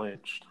aren't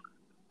clinched.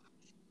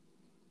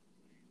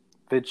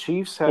 The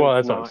Chiefs have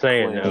that's not what I'm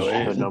saying,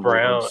 clinched the number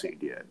one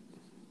seed yet.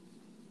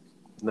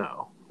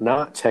 No,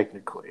 not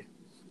technically.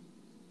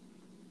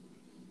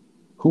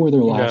 Who were their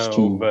last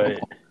two?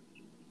 But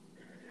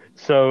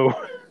so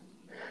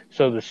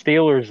the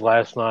Steelers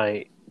last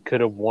night could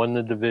have won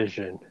the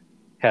division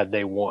had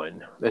they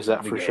won. Is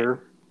that for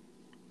sure?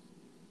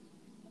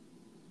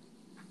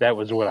 That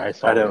was what I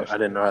saw. I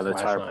didn't know how the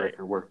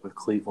tiebreaker worked with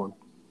Cleveland.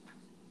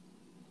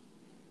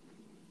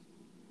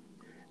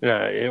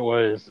 No, it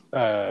was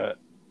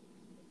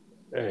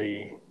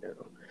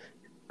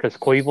because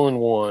Cleveland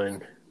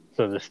won,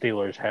 so the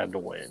Steelers had to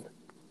win.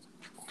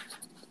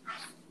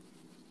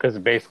 Because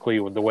basically,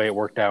 the way it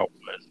worked out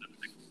was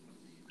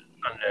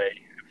Sunday.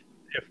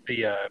 If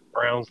the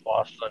Browns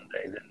lost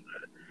Sunday, then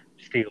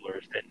the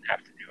Steelers didn't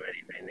have to do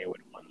anything; they would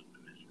have won the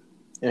division.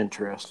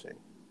 Interesting.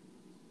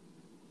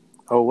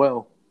 Oh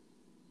well.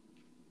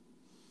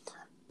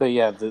 But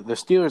yeah, the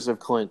Steelers have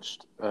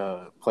clinched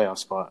playoff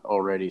spot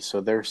already,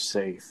 so they're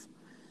safe.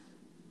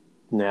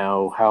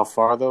 Now, how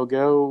far they'll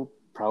go,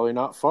 probably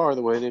not far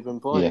the way they've been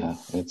playing. Yeah,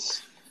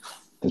 it's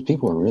because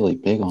people were really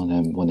big on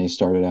them when they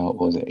started out.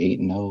 Was it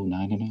 8-0,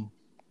 9-0?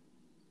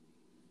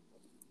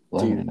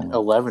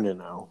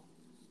 11-0.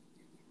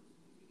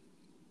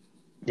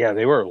 Yeah,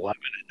 they were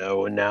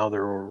 11-0, and now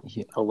they're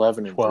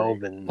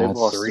 11-12 and they've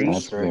lost 3.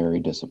 That's very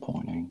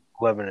disappointing.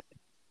 11.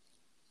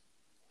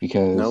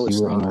 Because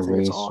you were in a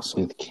race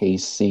with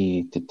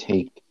KC to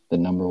take the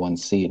number one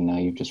seed, and now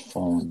you've just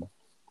fallen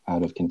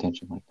out of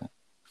contention like that.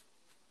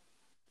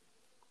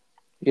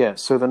 Yeah,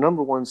 so the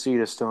number one seed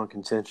is still in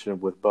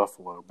contention with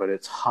Buffalo, but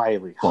it's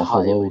highly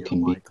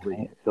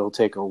unlikely. It'll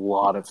take a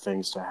lot of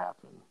things to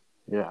happen.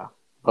 Yeah.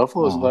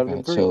 Buffalo's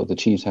 11-3. So the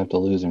Chiefs have to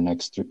lose their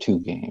next 2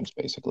 games,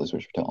 basically, is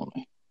what you're telling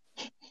me.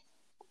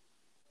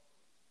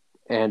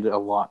 And a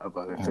lot of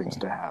other things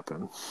to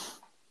happen.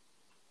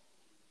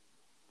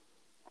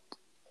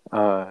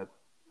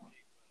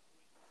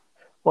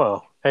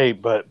 Well, hey,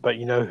 but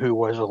you know who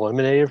was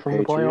eliminated from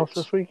the playoffs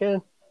this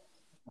weekend?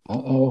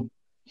 Uh-oh.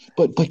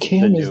 But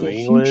Cam is the New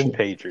England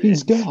Patriots.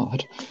 He's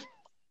God.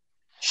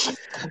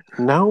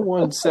 No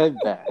one said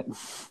that.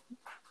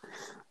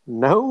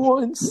 No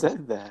one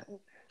said that.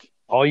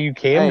 All you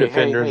Cam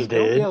defenders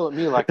did. Don't yell at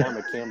me like I'm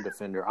a Cam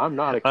defender. I'm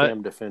not a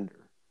Cam defender.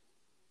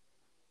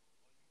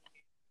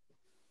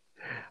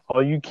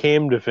 All you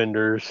Cam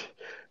defenders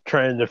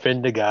trying to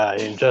defend a guy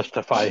and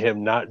justify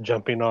him not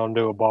jumping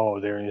onto a ball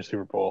during the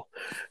Super Bowl.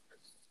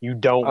 You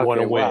don't want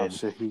to win. Wow,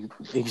 so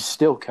he's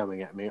still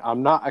coming at me.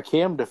 I'm not a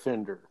Cam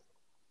defender.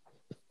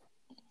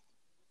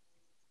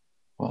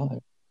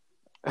 Well,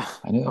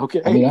 I know.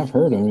 Okay. I mean, I've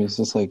heard him. It's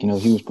just like,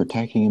 he was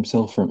protecting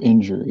himself from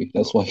injury.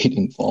 That's why he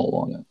didn't fall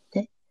on it.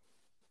 Okay.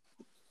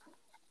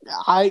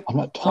 I'm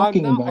not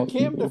talking about a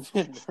Cam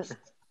defender.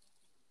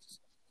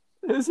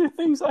 Those are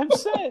things I've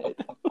said.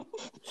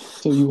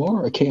 So you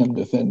are a Cam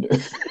defender.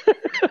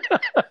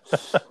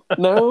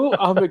 No,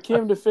 I'm a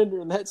Cam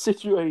defender in that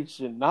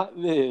situation, not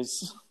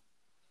this.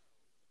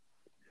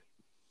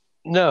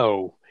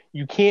 No,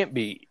 you can't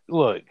be.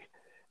 Look,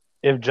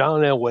 if John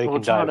Elway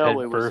can dive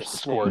head first,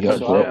 score a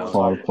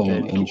touchdown.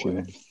 Playing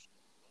injured.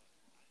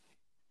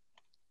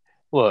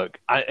 Look,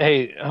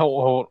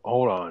 hold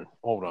on.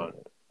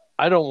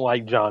 I don't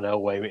like John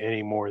Elway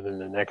any more than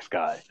the next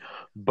guy,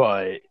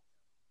 but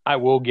I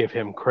will give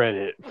him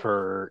credit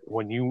for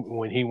when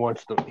he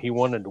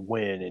wanted to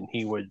win, and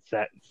he would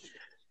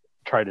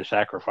try to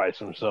sacrifice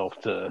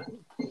himself to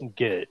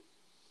get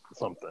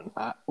something.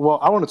 Well,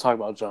 I want to talk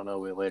about John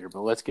Elway later,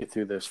 but let's get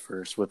through this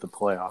first with the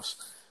playoffs.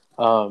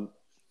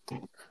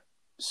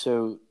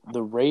 So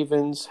the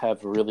Ravens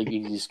have a really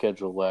easy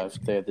schedule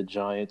left. They have the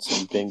Giants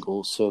and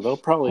Bengals, so they'll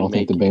I probably don't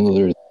think make the it.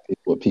 Bengals are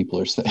what people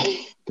are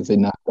saying because they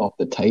knocked off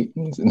the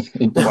Titans and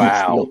they beat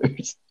Wow. the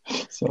Steelers.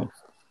 So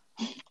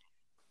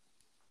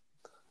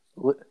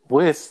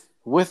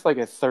With like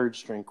a third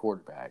string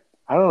quarterback.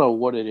 I don't know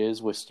what it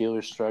is with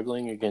Steelers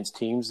struggling against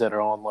teams that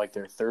are on like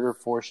their third or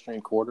fourth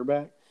string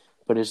quarterback,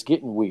 but it's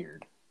getting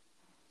weird.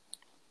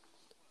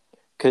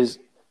 Because,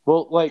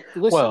 well, like,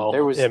 listen, Well,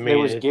 there was I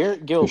mean, Garrett who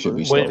should Gilbert be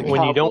with starting? the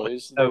when you don't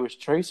Cowboys. have, There was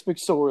Trace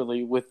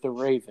McSorley with the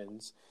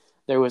Ravens.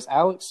 There was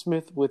Alex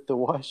Smith with the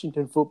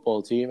Washington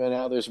football team, and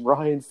now there's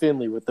Ryan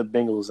Finley with the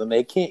Bengals, and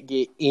they can't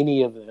get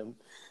any of them.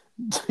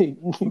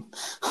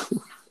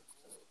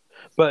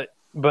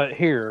 but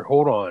here,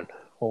 hold on.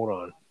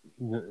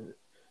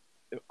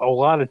 A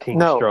lot of teams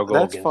No, struggle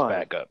that's against fine.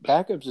 backups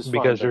Backups is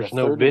because fine, but there's a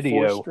no third and fourth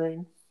video.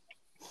 string,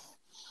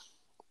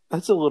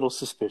 that's a little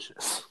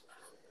suspicious.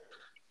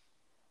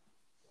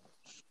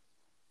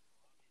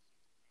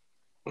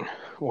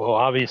 Well,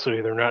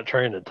 obviously they're not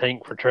trying to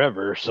tank for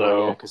Trevor, so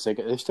Well, yeah, because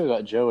they still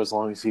got Joe as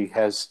long as he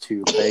has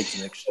 2 legs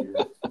next year.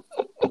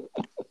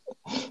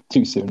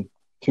 too soon.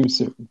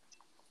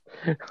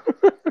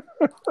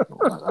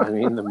 I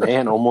mean, the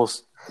man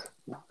almost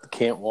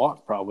can't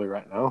walk probably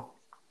right now.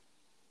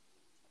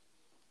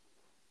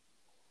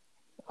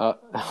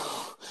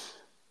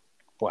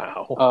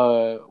 wow.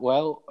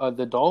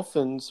 The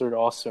Dolphins are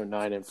also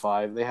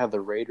 9-5. They have the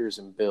Raiders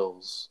and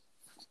Bills,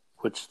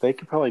 which they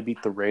could probably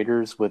beat the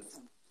Raiders with,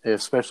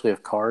 especially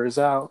if Carr is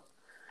out.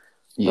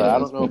 Yeah, But I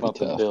that's don't know gonna be about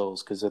the tough.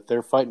 Bills because if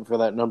they're fighting for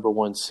that number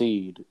 1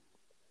 seed,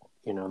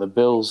 the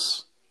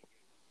Bills,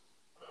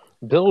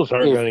 Bills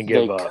aren't if going to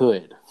they give up.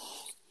 could.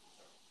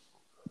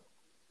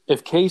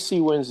 If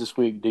KC wins this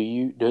week,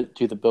 do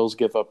the Bills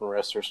give up and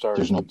rest their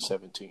starters There's no- week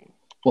 17?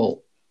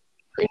 Well,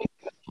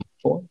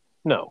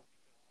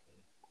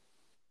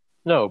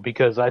 No,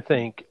 because I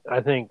think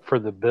for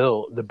the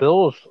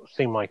Bills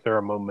seem like they're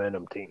a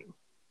momentum team.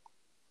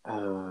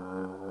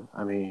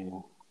 I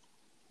mean,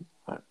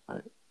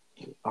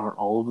 aren't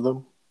all of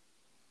them?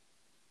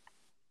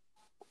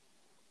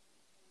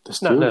 The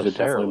Not Steelers are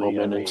definitely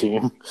a necessarily. momentum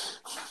team.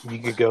 You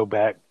could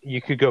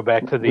go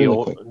back to the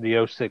Really quick.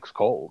 the 06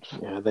 Colts.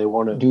 Yeah, they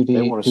won a do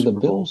they won a the Super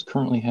Bowl. Bills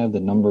currently have the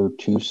number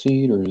 2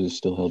 seed, or is it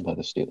still held by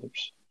the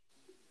Steelers?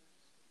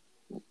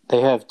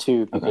 They have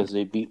 2 because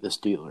they beat the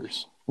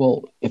Steelers.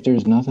 Well, if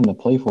there's nothing to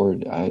play for,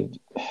 do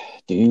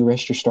you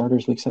rest your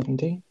starters week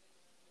 17?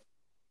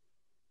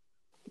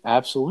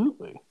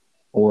 Absolutely.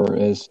 Or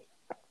as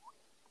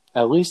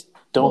At least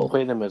don't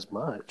play them as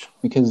much.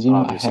 because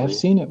obviously. I have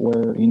seen it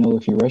where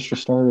if you rest your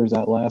starters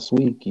that last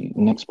week,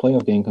 next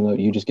playoff game comes out,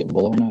 you just get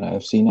blown out.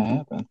 I've seen that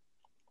happen.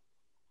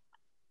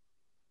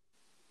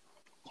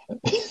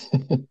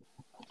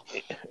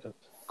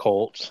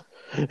 Colts.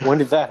 When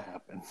did that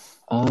happen?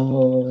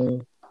 I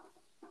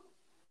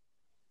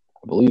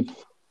believe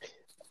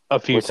A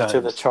few Was it times.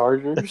 to the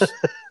Chargers?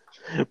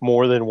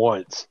 More than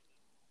once.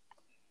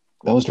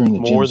 that was during the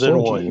More Jim than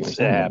Sorgi once years.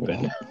 it I remember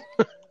happened.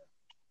 that.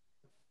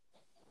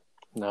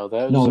 No,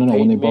 that was No. the When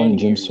Peyton they brought in Manning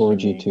Jim years, you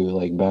Sorgi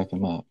mean. to back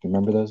him up, you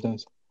remember those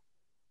days?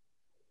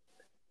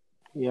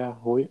 Yeah,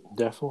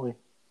 definitely.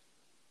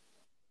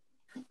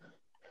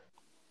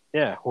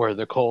 Yeah, where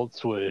the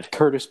Colts would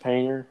Curtis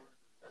Painter.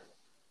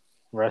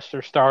 rest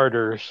their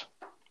starters,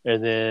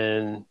 and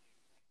then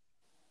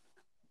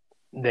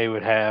they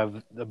would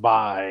have the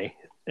bye,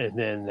 and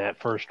then that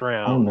first I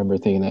round. remember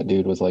thinking that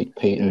dude was like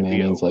Peyton It'd be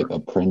Manning's over.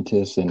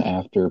 apprentice, and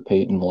after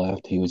Peyton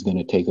left, he was going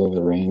to take over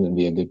the reins and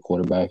be a good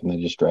quarterback, and then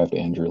just draft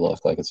Andrew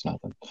Luck like it's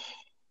nothing.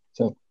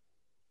 So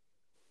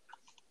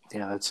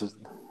Yeah, it's a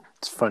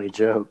funny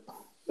joke.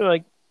 They're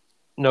like,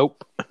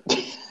 nope.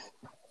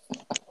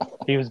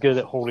 He was good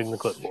at holding the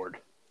clipboard.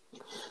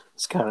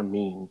 It's kind of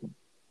mean.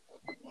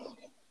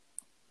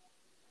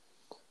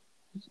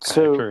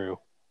 Kind of true.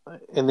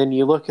 And then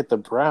you look at the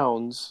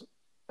Browns,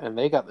 and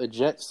they got the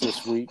Jets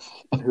this week,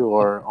 who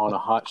are on a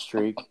hot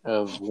streak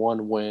of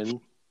 1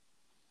 win.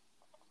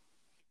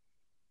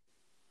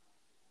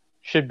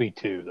 Should be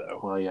 2, though.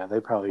 Well, yeah, they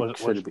probably Let's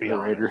should have be beat the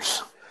honest.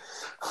 Raiders.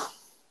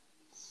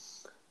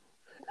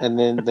 And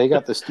then they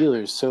got the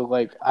Steelers. So,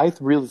 I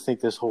really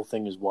think this whole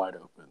thing is wide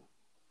open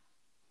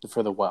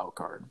for the wild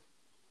card.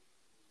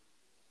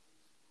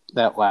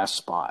 That last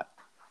spot.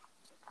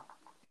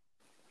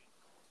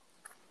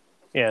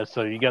 Yeah,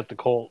 so you got the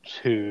Colts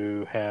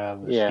who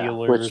have the Yeah,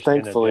 Steelers which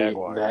thankfully and the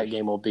Jaguars. that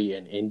game will be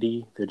in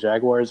Indy, the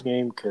Jaguars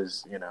game,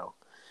 because,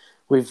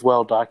 we've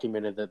well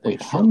documented that they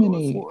wait, how struggle with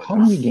many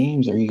Florida.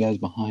 games are you guys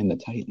behind the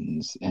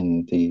Titans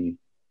and the?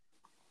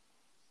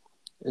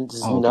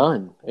 It's Oh, okay.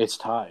 none. It's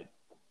tied.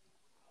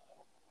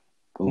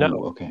 Ooh,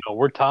 No, okay. no,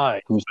 we're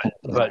tied, Who's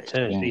but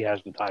Tennessee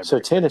has the tiebreaker. So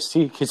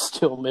Tennessee could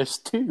still miss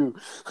too.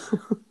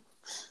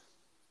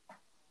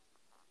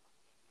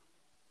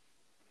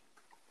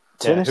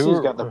 Tennessee's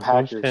got the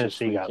Packers this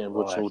Tennessee got weekend, the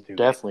which last will 2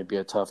 definitely be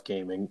a tough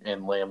game in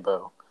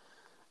Lambeau.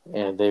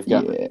 And they've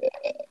got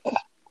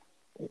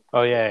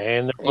Oh yeah,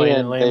 and they're playing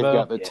in Lambeau. they've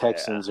got the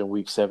Texans in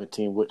Week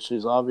 17, which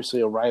is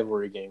obviously a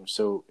rivalry game,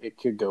 so it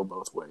could go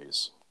both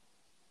ways.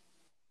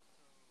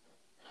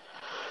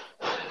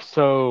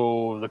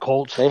 So the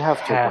Colts They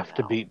have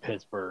to beat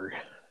Pittsburgh.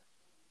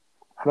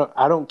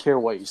 I don't care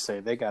what you say.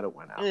 They got to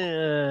win out.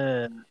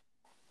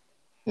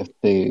 If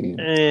they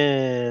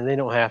They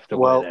don't have to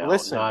win out.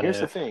 Listen, here's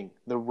the thing: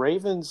 the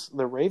Ravens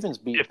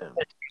beat them.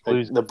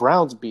 The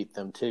Browns beat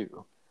them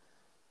too.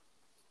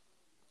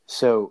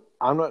 So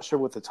I'm not sure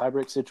what the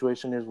tiebreak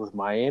situation is with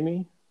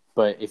Miami,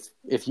 but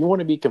if you want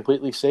to be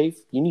completely safe,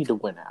 you need to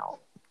win out.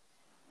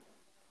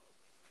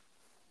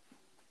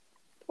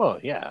 Well,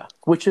 yeah,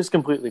 which is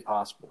completely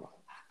possible.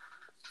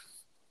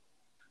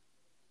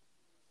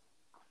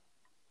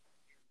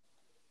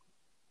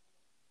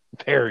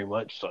 Very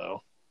much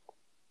so.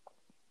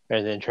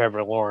 And then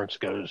Trevor Lawrence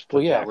goes to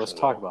Jacksonville. Let's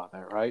talk about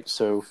that, right?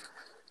 So,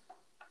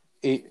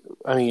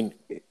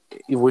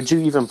 would you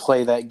even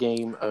play that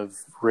game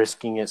of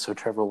risking it so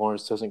Trevor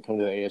Lawrence doesn't come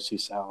to the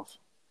AFC South?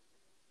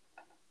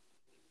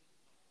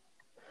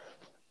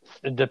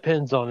 It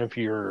depends on if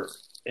you're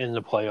in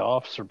the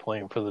playoffs or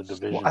playing for the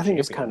division. Well, I think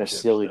it's kind of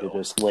silly to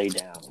just lay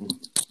down.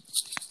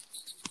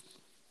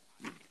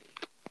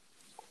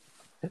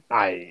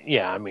 I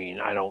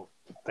don't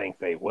think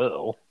they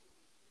will.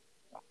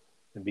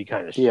 It'd be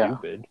kind of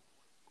stupid.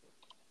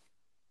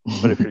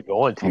 But if you're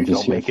going to,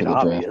 don't make it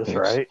obvious,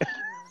 right?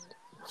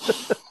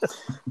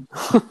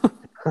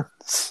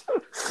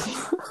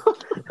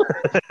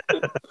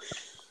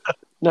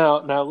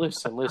 Now,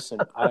 listen.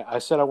 I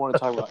said I want to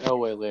talk about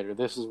Elway later.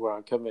 This is where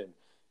I'm coming.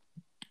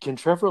 Can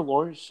Trevor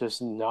Lawrence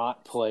just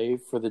not play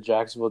for the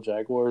Jacksonville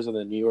Jaguars and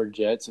the New York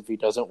Jets if he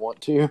doesn't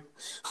want to?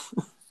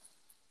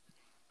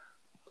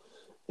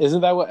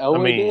 Isn't that what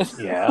Elway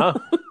did? Yeah.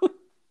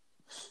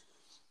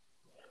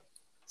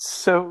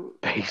 So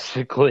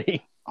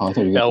basically,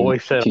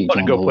 Elway said, "I want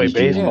to go play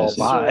baseball."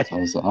 Bye. I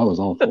was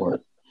all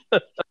for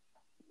it.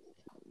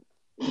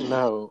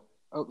 No,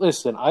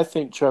 listen. I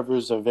think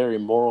Trevor's a very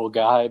moral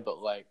guy, but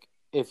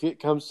if it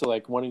comes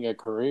to wanting a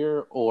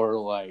career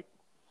or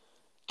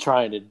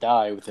trying to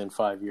die within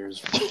 5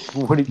 years,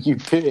 what do you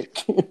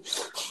pick?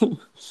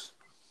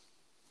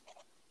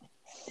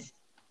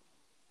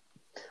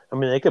 I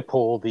mean, they could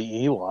pull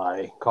the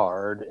Eli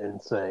card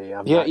and say,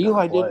 "I'm yeah, not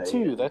Eli play. did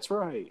too. That's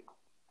right.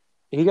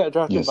 He got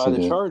drafted by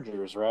the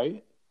Chargers,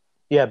 right?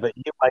 Yeah, but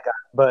Eli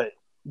but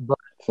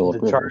Phillip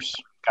the Rivers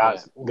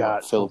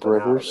got Phillip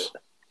Rivers.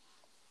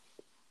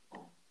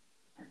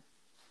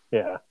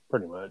 Yeah,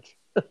 pretty much.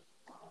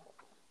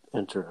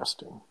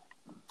 Interesting.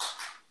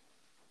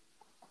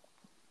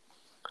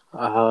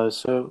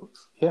 So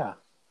yeah.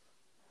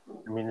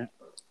 I mean,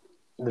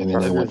 they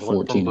went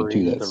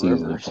 14-2 that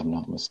season, if I'm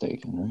not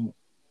mistaken,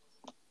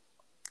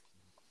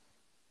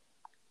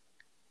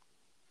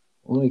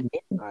 right?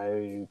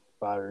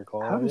 If I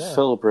recall. How does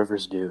Phillip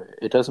Rivers do it?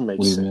 It doesn't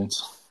make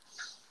sense.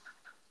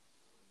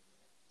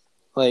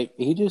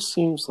 He just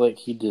seems like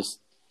he just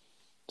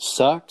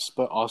sucks,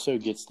 but also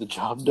gets the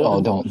job done.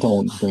 Oh,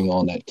 don't bring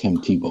on that Tim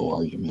Tebow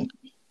argument.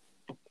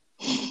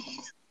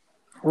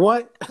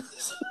 What?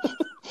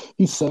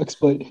 He sucks,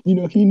 but he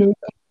knows.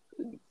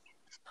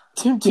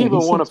 Tim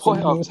Tebow won a playoff.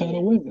 He knows how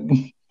to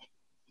win.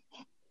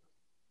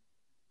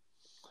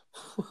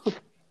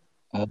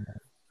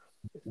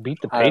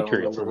 Beat the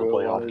Patriots in the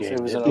playoff game. It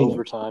was an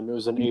overtime. It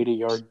was an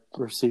 80-yard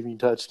receiving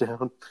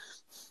touchdown.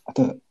 I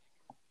thought.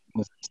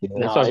 That's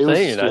what I'm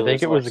saying. I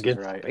think it was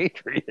against the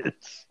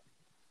Patriots.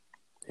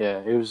 Yeah,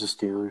 it was the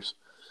Steelers.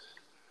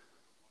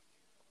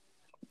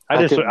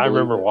 I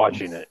remember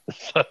watching it.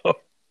 So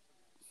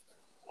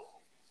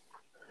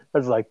I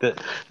was like,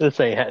 this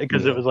ain't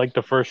because it was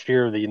the first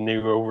year of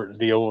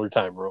the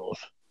overtime rules,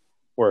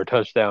 where a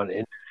touchdown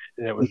ended,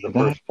 and it was the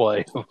first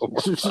play of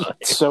overtime.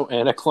 So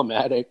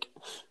anticlimactic.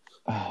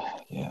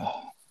 Yeah.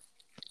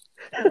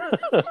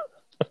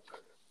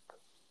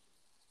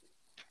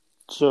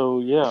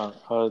 So yeah,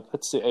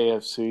 that's the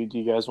AFC. Do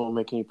you guys want to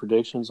make any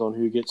predictions on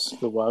who gets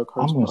the wild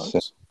card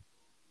spots?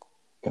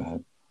 Go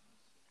ahead.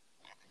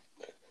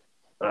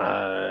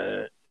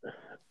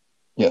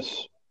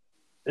 Yes.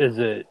 Is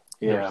it?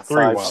 Yeah,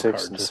 3 5,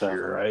 6, and 7,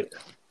 year, right?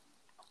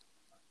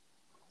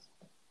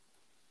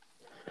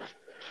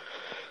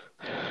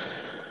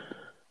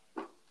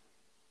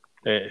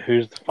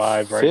 Who's the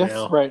 5 right now?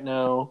 5th right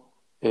now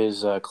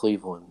is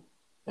Cleveland,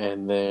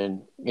 and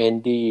then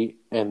Indy,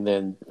 and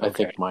then I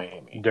think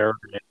Miami.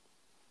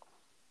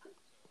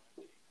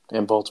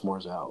 And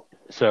Baltimore's out.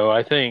 So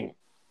I think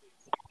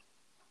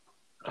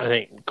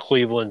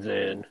Cleveland's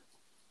in.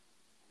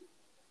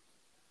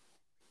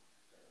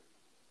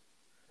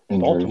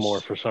 Baltimore,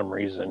 for some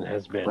reason,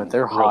 has been but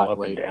they're hot up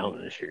lately. and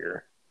down this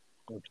year.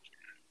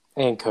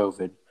 And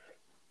COVID.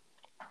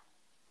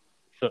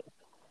 So,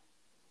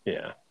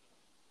 yeah.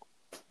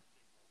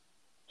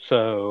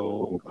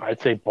 So I'd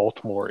say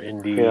Baltimore,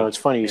 Indy. It's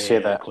funny you say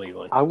that.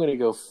 Cleveland. I'm going to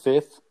go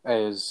 5th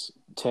as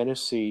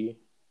Tennessee.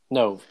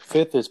 No,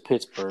 5th is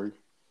Pittsburgh.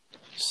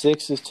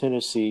 6th is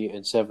Tennessee,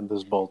 and 7th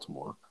is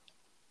Baltimore.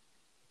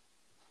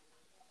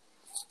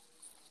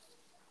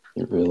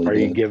 Are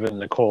you giving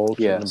the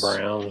Colts and the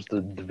Browns the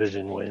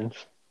division wins?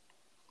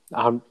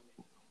 I'm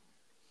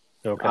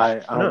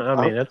okay. I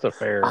mean that's a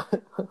fair.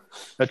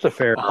 That's a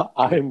fair.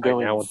 I am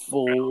going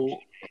full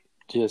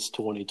just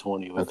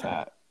 2020 with Okay.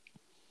 that.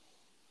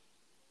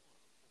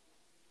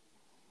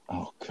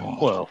 Oh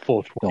God. Well,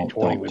 full 2020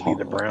 Don't would be talk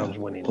the about Browns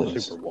that, winning please.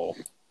 the Super Bowl.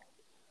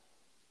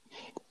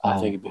 I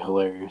think it'd be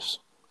hilarious.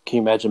 Can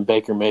you imagine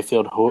Baker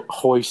Mayfield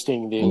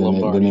hoisting the and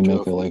then Lombardi they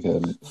make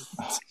Trophy?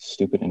 a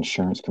stupid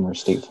insurance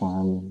commercial, State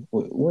Farm.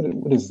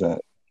 What is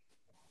that?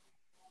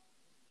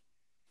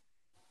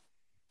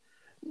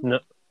 No,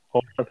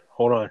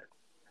 hold on.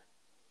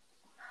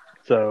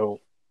 So,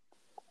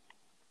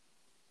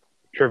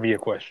 trivia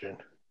question: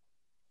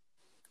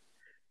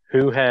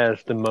 Who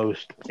has the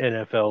most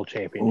NFL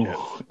championships?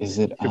 Ooh, is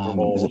it Super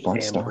Bowls Bart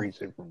and Starr?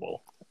 pre-Super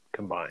Bowl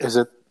combined. Is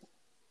it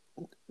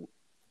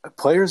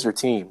players or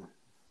team?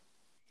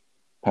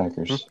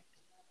 Packers.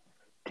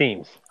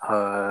 Teams.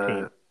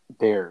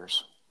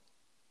 Bears.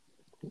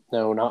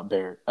 No, not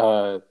Bears.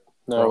 No,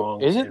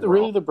 Wrong is it and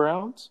really wrong. the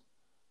Browns?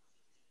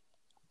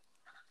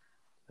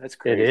 That's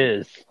crazy. It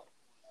is.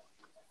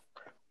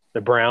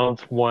 The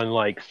Browns won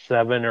like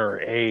 7 or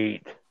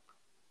 8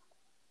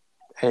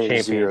 And 0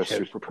 championships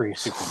Super Bowls.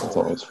 pre-Super That's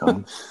Bowl. always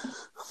fun.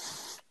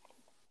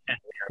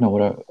 No,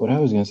 what I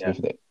was gonna say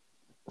Yeah.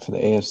 for the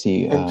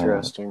AFC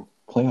Interesting.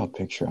 playoff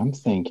picture, I'm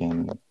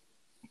thinking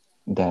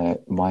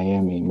that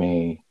Miami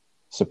may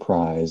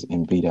surprise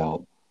and beat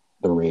out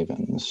the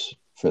Ravens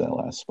for that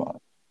last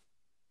spot.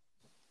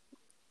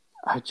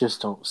 I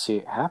just don't see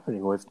it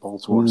happening with Who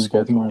Baltimore's does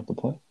Baltimore schedule. have to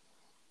play?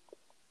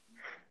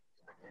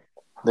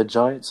 The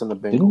Giants and the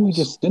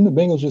Bengals. Didn't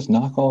the Bengals just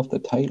knock off the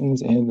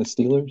Titans and the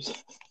Steelers?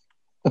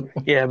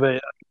 Yeah,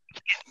 but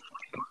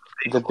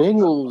The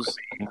Bengals,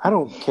 I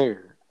don't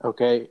care,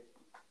 okay?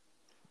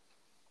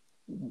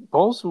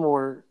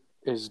 Baltimore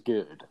is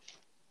good,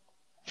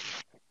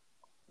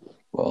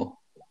 Well,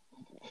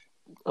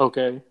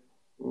 okay?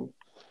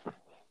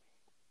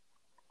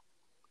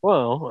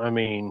 well, I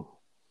mean,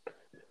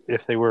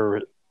 if they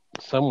were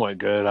somewhat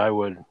good, I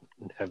would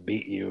have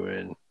beat you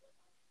in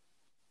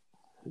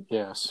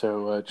Yeah,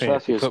 so Chuck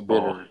fantasy is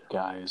football. bitter,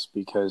 guys,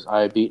 because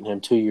I have beaten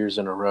him 2 years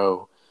in a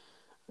row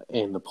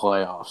in the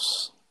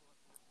playoffs.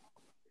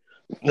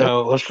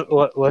 No, let's talk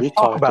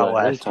about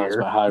Many last times year.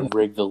 about how I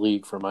rigged the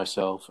league for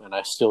myself, and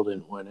I still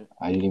didn't win it.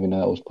 I didn't even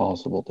know that was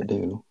possible to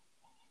do.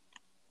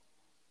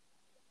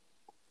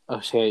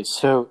 Okay,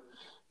 so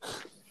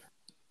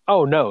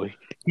Oh no,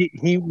 he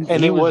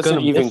and it was wasn't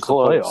going to even miss the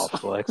close.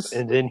 playoffs, Lex,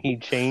 and then he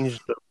changed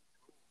the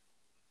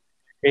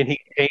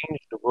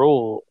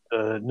rule,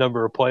 the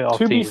number of playoff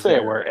To be teams that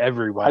fair, where I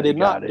everybody did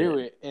got not do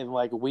in. it in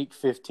like week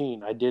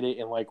 15. I did it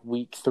in like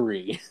week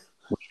 3.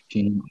 Which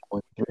team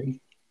went 3?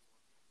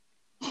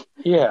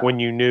 Yeah, When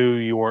you knew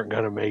you weren't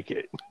going to make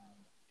it.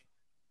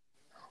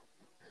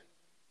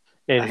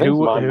 And I think who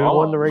my won the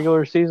mom.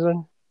 regular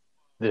season?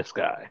 This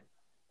guy.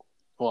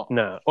 Well,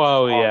 No.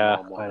 Oh our yeah,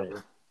 mom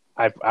won.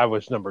 I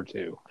was number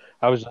 2.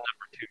 I was the number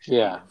 2 seed.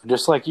 Yeah,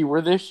 just like you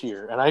were this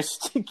year, and I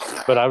still.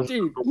 But I was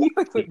Dude, you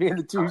put me in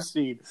the 2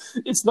 seed.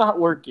 It's not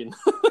working.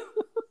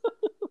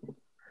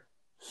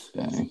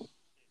 Dang.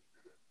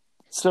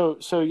 So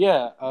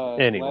yeah.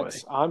 Anyway.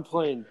 Lex, I'm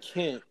playing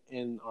Kent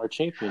in our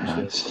championship.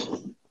 Nice.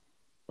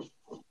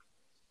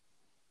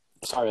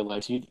 Sorry,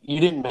 Lex, you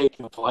didn't make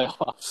the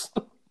playoffs.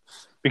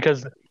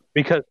 because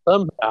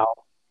somehow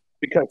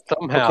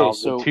Okay,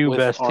 so the 2 with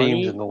best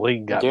teams Arnie, in the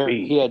league got he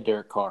beat. had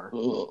Derek Carr,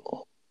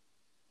 Ugh.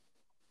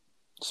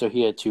 so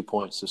he had 2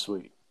 points this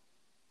week.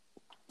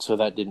 So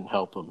that didn't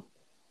help him.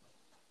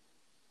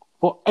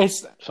 Well,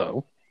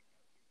 So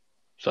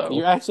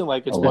you're acting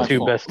like it's The the my 2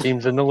 fault. best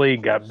teams in the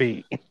league got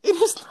beat. It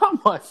is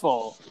not my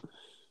fault.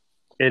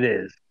 It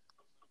is.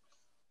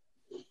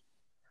 You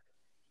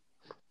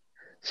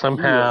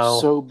Somehow,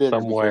 are so bitter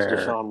somewhere,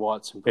 because Deshaun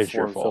Watson it's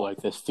your performed for fault. like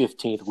the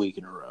 15th week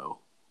in a row.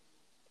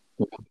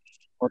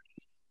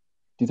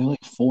 Dude, they're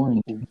like 4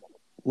 and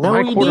No,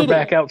 My he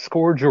quarterback didn't.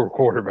 outscored your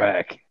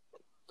quarterback.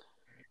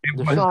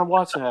 Deshaun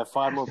Watson had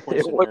 5 more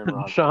points It than Aaron wasn't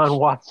Rodgers. Sean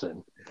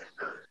Watson.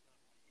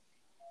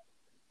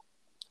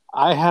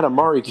 I had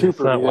Amari That's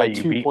Cooper not who why had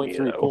you beat me, 2.3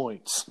 though.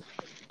 points.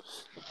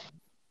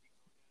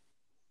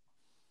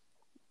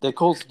 The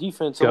Colts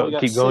defense only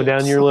got Keep 6. going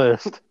down your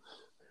list.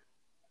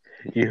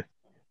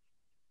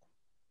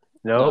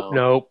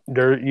 Nope.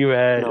 You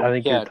had, I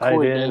think your tight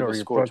Corey end or Davis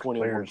your scored flex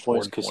 21 player points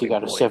scored because 20 he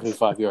got a points.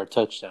 75-yard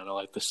touchdown at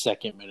like the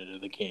 2nd minute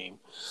of the game.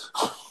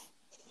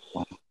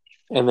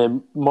 And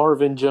then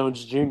Marvin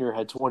Jones Jr.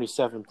 had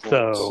 27 points.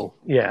 So,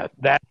 yeah,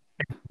 that,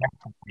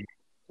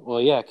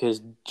 Well, yeah,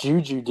 because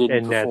Juju didn't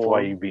and perform. that's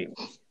why you beat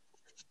me.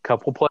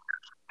 Couple players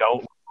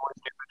don't.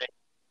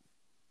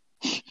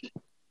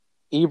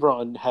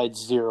 Ebron had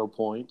 0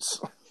 points.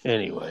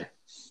 Anyway.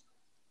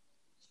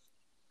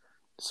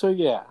 So,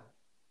 yeah.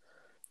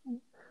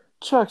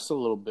 Chuck's a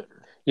little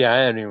bitter. Yeah, I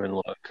hadn't even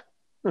looked.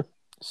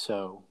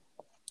 So,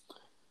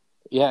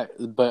 yeah,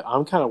 but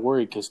I'm kind of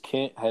worried because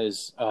Kent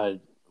has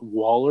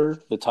Waller,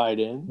 the tight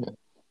end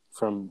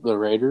from the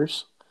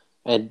Raiders,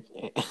 and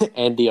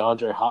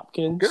DeAndre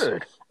Hopkins,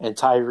 Good. and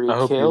I Tyreek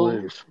hope you Hill,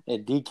 lose.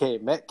 and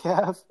DK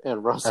Metcalf, and I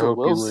Russell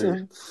hope you lose.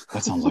 Wilson.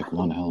 that sounds like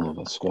one hell of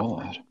a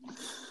squad.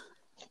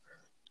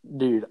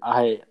 Dude,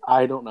 I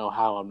don't know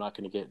how I'm not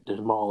going to get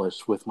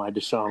demolished with my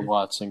Deshaun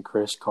Watson,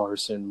 Chris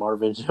Carson,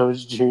 Marvin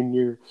Jones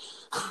Jr.,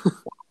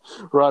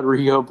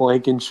 Rodrigo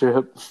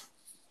Blankenship.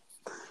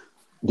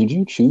 Did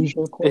you choose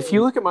your quarterback? If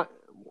you look at my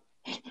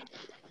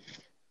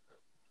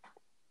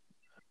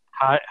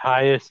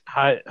highest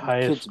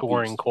Kid's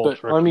scoring beast. Colts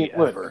But, I mean, rookie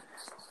look, ever.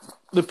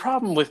 the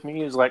problem with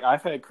me is, like,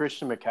 I've had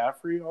Christian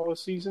McCaffrey all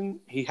season.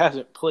 He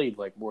hasn't played,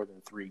 like, more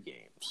than 3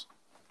 games.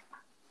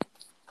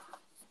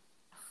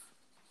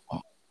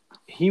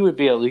 He would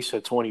be at least a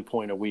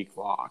 20-point-a-week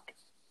lock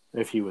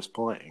if he was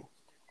playing.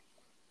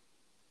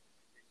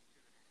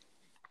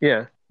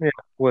 Yeah,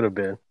 would have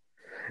been.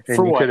 And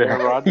For you what, could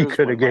Aaron have Rodgers,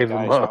 when my gave him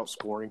guy's up.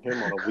 outscoring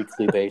him on a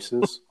weekly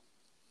basis?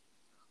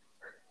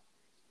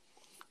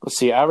 Let's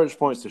see, average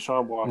points to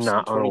Deshaun Watson,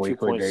 Not on a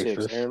weekly 22.6.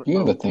 basis. You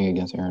have a thing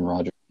against Aaron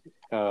Rodgers.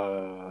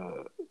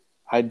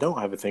 I don't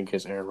have a thing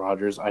against Aaron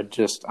Rodgers.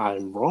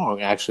 I'm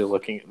wrong actually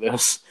looking at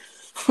this.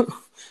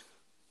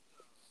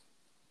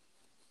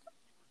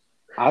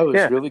 I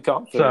was really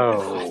confident.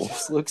 So I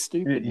just look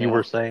stupid you now.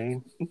 were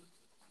saying?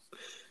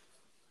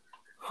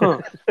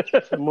 Huh.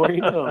 The more you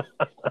know.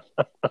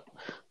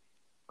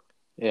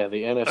 Yeah,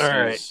 the NFC's...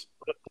 All right.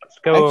 Let's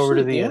go over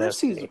to the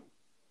NFC's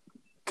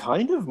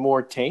kind of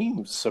more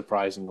tame,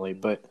 surprisingly,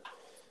 but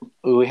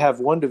we have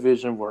one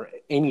division where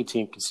any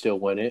team can still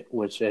win it,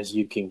 which, as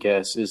you can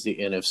guess, is the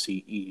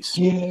NFC East.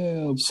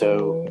 Yeah.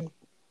 So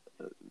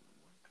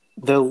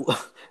the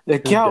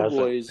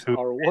Cowboys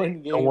are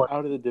one game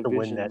out of the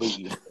division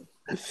lead.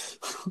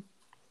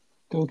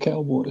 Go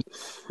Cowboys.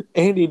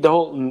 Andy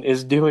Dalton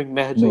is doing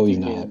magic No, he's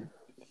again.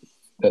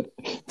 Not.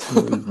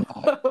 No, he's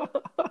not.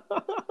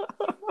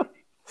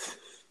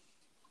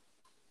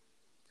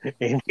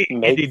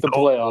 Andy the Dalton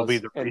playoffs will be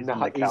the and reason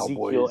not the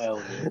Cowboys. Ezekiel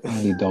Elliott.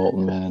 Andy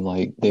Dalton, man,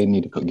 like they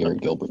need to put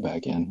Garrett Gilbert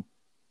back in.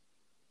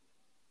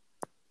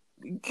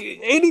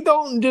 Andy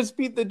Dalton just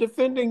beat the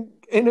defending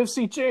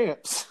NFC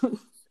champs.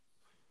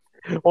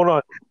 Hold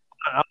on.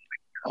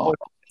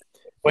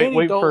 Wait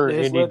Andy Dalton for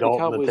has Andy led Dalton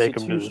the Cowboys to take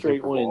to him 2 to the straight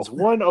Super Bowl. wins,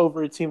 one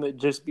over a team that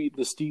just beat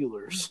the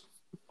Steelers.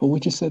 But we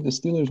just said the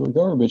Steelers were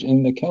garbage,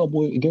 and the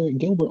Garrett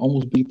Gilbert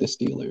almost beat the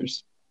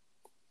Steelers.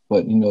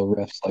 But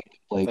refs like to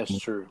play.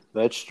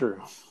 That's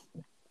true.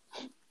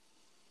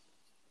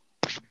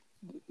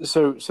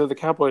 So the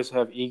Cowboys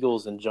have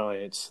Eagles and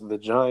Giants. The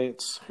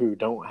Giants, who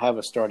don't have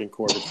a starting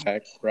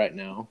quarterback right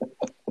now,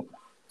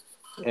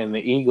 and the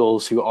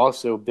Eagles, who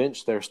also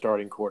benched their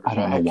starting quarterback.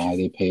 I don't know why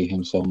they pay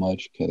him so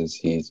much, because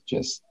he's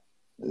just.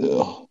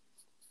 Ugh.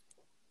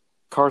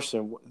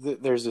 Carson,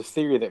 there's a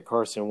theory that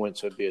Carson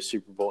Wentz would be a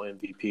Super Bowl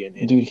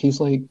MVP. Dude, he's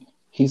like.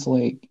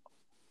 The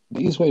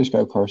easiest way to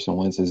describe Carson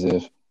Wentz is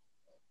if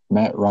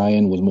Matt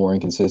Ryan was more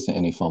inconsistent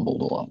and he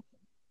fumbled a lot.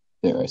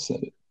 There, I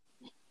said it.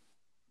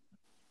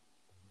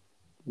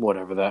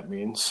 Whatever that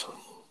means.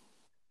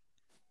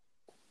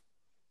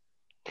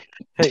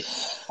 Hey,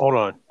 hold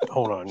on.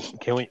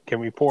 Can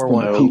we pour From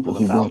one the out people for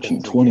the who brought you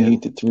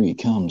Falcons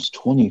 28-3 comes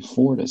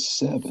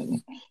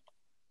 24-7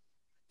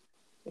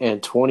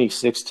 and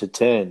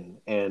 26-10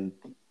 and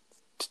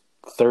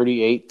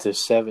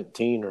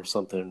 38-17 or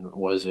something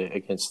was it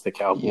against the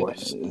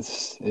Cowboys? Yeah,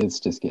 it's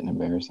just getting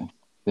embarrassing.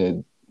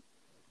 I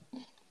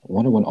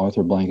wonder when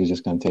Arthur Blank is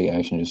just going to take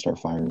action and just start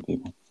firing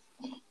people.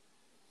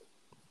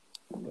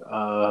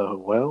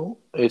 Well,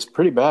 it's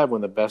pretty bad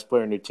when the best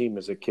player in your team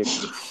is a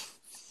kicker.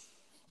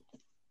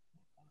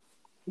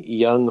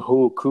 Young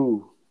Hoo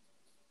Koo,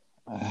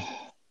 I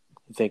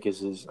think is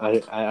his. I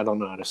don't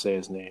know how to say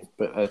his name,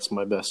 but that's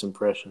my best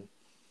impression.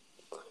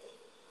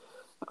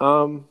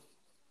 Well,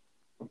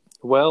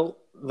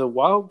 the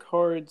wild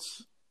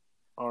cards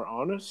are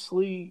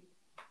honestly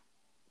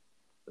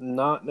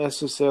not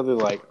necessarily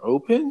like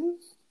open,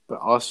 but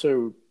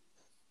also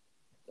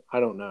I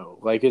don't know.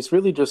 Like it's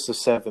really just the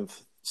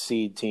 7th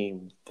seed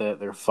team that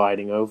they're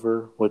fighting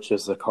over, which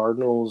is the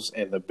Cardinals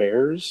and the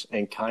Bears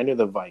and kind of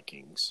the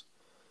Vikings.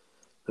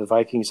 The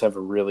Vikings have a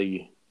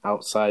really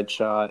outside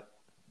shot,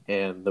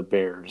 and the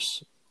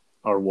Bears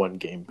are 1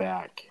 game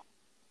back.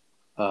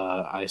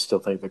 I still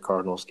think the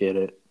Cardinals get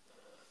it.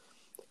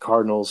 The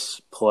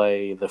Cardinals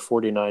play the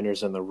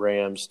 49ers and the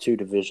Rams, 2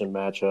 division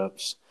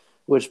matchups,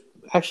 which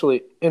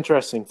actually,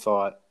 interesting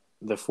thought.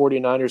 The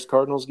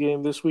 49ers-Cardinals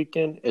game this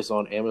weekend is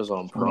on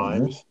Amazon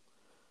Prime.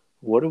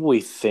 What do we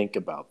think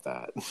about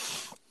that?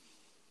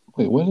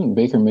 Wait, wasn't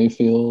Baker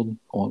Mayfield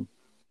on?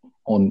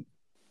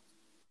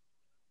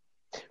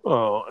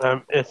 Well,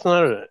 it's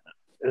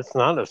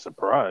not a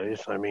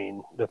surprise. I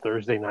mean, the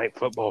Thursday night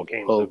football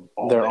games.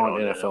 They're on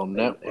NFL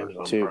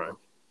Network too. Prime.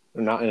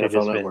 They're not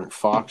NFL Network,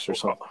 Fox or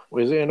something.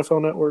 Was it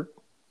NFL Network?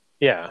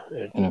 Yeah,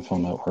 NFL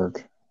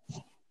Network.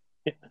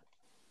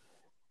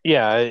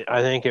 Yeah,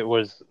 I think it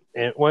was.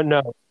 Well,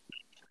 no,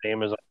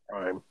 Amazon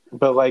Prime.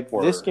 But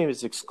this game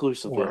is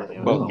exclusively on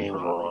Amazon both games were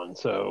on.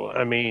 So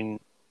I mean,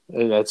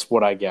 that's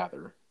what I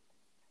gather.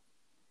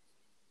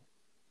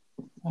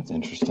 That's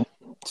interesting.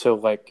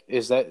 So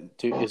is that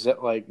do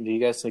you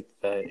guys think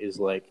that is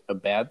a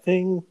bad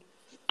thing?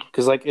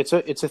 Because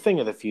it's a thing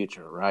of the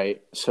future,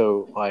 right?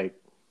 So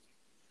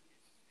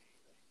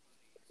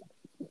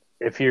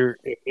if you're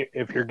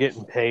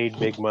getting paid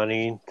big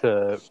money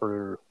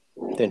for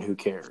then who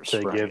cares?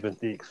 to right. give it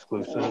the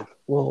exclusive,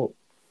 Well,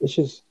 it's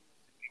just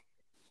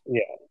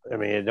yeah, I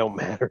mean it don't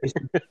matter.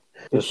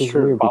 it's just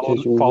true. weird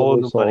because we Follow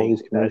always the saw all money.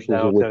 these commercials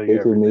That'll with tell you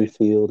Baker everything.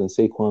 Mayfield and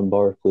Saquon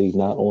Barkley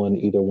not on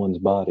either one's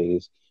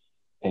bodies,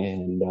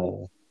 and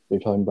they're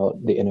talking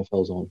about the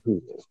NFL's on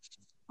Hulu,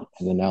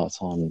 and then now it's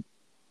on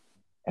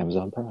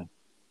Amazon Prime.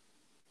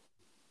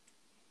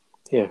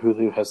 Yeah,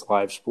 Hulu has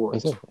live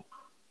sports. Exactly.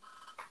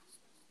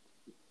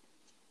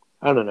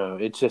 I don't know.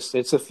 It's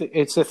a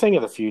thing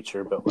of the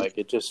future, but like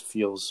it just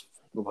feels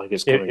like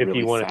it's going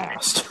really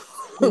fast.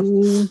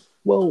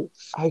 Well,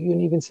 I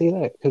couldn't even say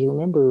that because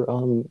remember,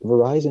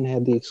 Verizon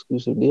had the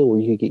exclusive deal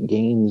where you could get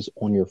games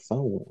on your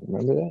phone.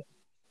 Remember that?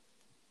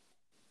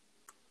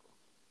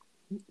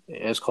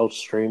 It's called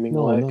streaming.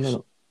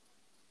 No.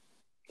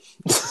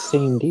 It's the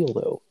same deal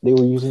though. They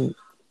were using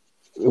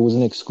it was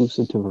an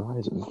exclusive to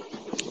Verizon.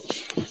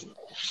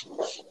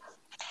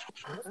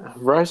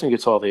 Verizon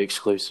gets all the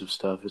exclusive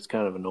stuff. It's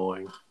kind of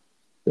annoying.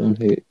 Don't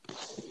hate.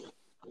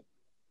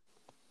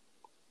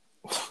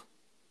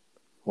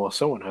 Well,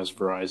 someone has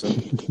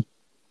Verizon.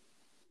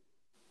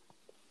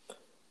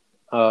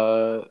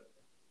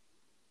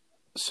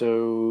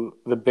 So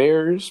the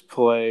Bears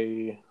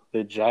play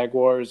the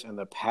Jaguars and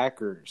the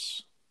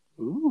Packers.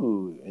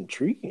 Ooh,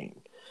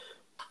 intriguing.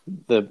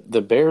 The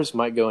Bears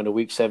might go into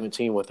Week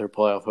 17 with their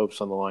playoff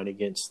hopes on the line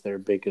against their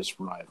biggest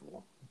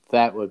rival.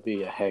 That would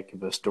be a heck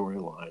of a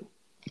storyline.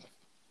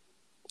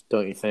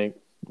 Don't you think?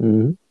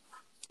 Mm-hmm.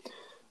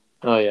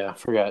 Oh, yeah. I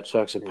forgot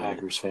Chuck's a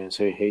Packers fan,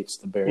 so he hates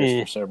the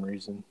Bears for some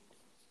reason.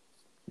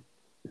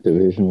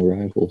 Divisional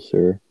rival,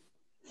 sir.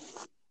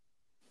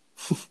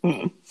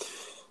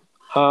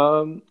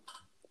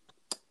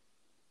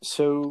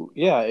 So,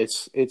 yeah,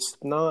 it's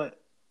not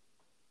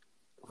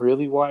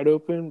really wide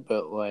open,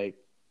 but, like,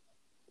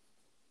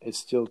 it's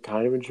still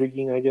kind of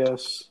intriguing, I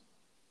guess.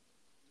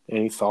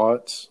 Any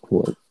thoughts?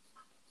 What?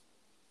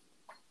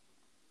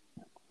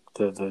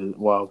 The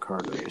wild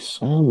card race.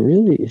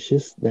 Really, it's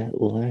just that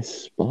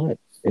last spot.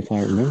 If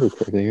I remember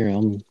correctly, here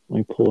let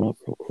me pull it up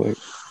real quick.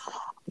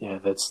 Yeah,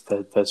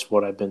 that's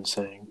what I've been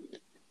saying.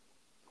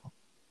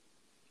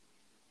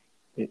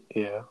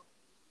 Yeah.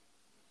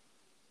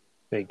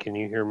 Hey, can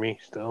you hear me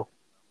still?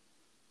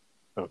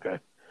 Okay,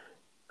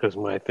 because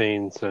my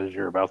thing says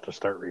you're about to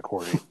start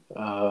recording.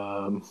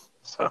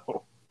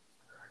 So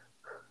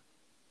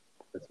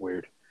that's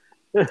weird.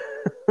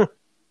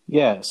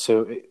 Yeah,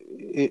 so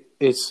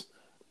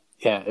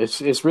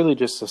it's really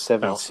just a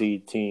 7th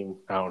seed team.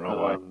 I don't know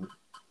why.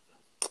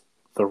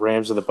 The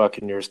Rams and the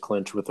Buccaneers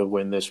clinch with a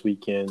win this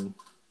weekend.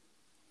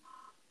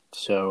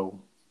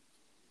 So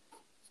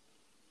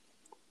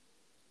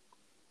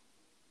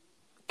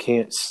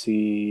can't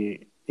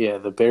see. Yeah,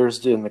 the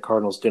Bears and the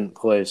Cardinals didn't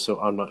play, so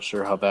I'm not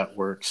sure how that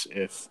works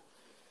if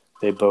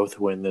they both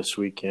win this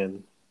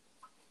weekend.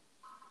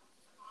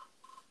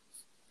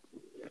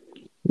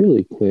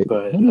 Really quick,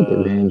 But, how did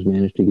the Rams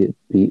manage to get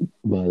beat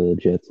by the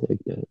Jets like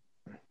that?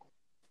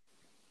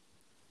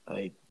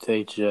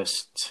 They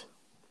just,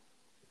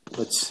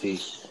 let's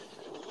see.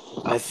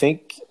 I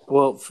think,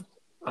 well,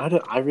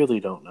 I really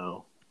don't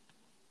know.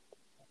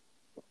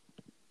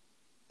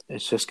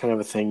 It's just kind of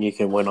a thing you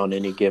can win on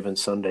any given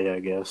Sunday, I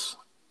guess.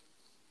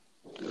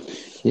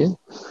 Yeah,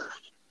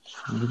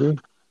 I agree.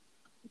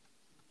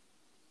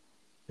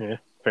 Yeah,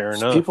 fair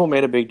enough. People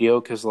made a big deal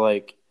because,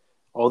 like,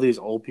 all these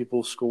old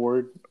people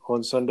scored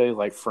on Sunday,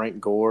 like Frank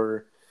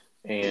Gore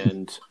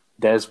and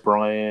Des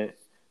Bryant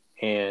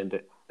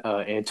and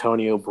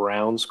Antonio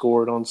Brown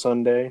scored on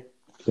Sunday.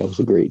 That was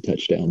a great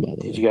touchdown, by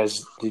the way. Did you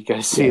guys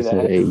see that?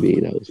 I saw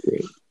AB. That was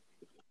great.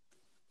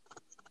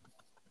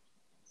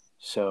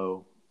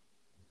 So,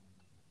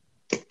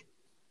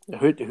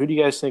 who do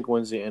you guys think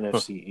wins the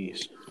NFC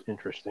East?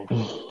 Interesting.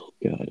 Oh,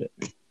 got it.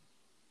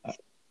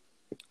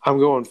 I'm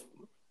going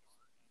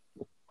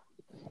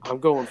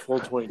full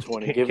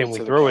 2020. Can we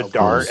throw a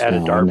dart at a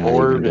dartboard? I'm not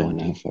even going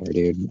that far,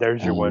 dude.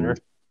 There's your winner.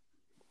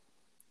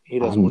 He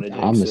doesn't want to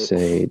jinx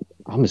it.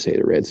 I'm gonna say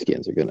the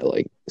Redskins are gonna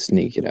like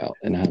sneak it out,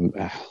 and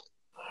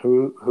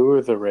Who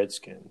are the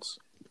Redskins?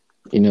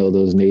 You know,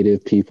 those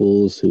native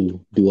peoples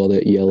who do all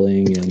that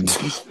yelling and.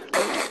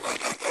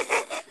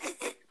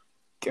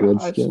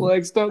 Gosh,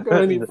 Lex, don't go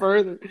any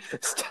further.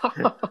 Stop.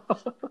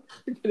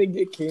 You're gonna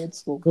get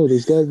canceled. Oh,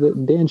 these guys,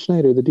 Dan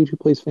Schneider, the dude who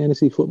plays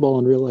fantasy football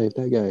in real life,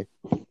 that guy.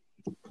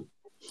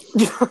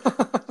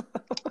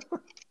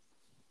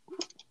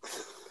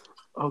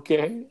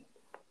 Okay.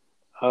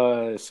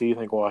 So you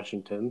think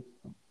Washington?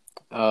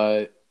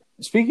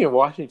 Speaking of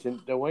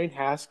Washington, Dwayne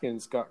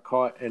Haskins got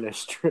caught in a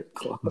strip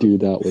club. Dude,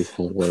 that was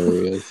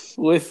hilarious.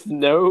 with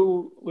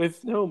no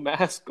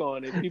mask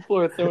on, and people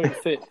are throwing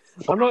fit.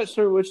 I'm not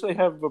sure which they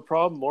have a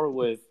problem more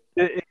with.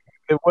 It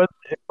wasn't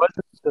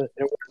the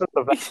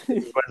fact that he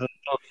wasn't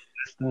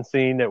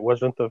distancing. It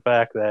wasn't the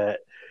fact that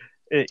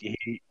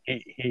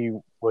he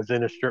was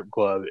in a strip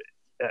club.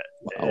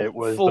 It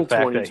was Full the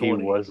fact that he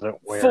wasn't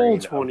wearing full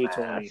 2020. a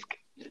mask.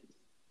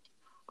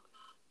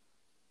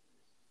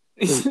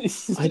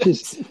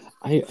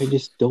 I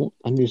just don't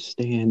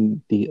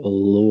understand the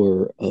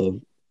allure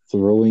of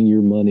throwing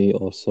your money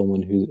off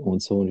someone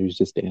who's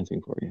just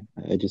dancing for you.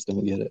 I just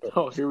don't get it.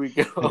 Oh, here we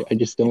go. I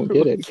just don't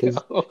Here get we it because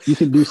go. you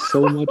can do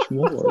so much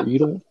more. You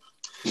don't.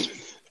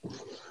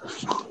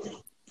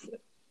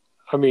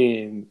 I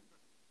mean,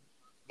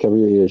 Cover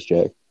your ears,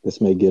 Jack.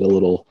 This may get a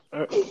little.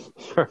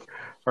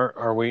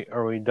 Are we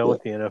done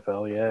with the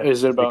NFL yet?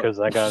 Is it about Because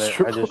I got it.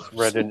 I just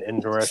read an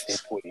interesting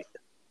tweet.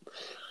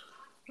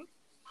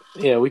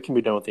 Yeah, we can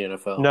be done with the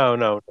NFL.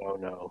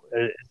 No.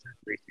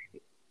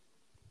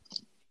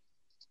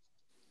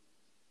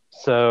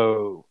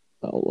 So,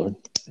 Oh Lord.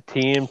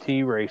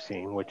 TMT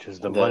Racing, which is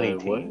the money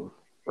team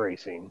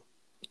racing,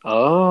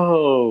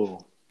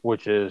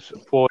 which is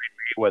Floyd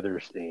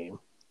Mayweather's team,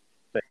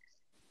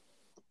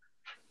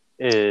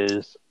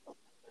 is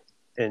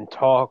in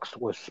talks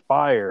with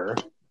Spire,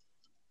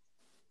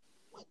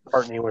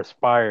 partnering with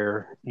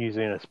Spire,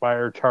 using a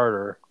Spire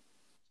charter,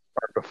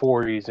 or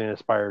before using a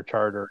Spire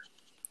charter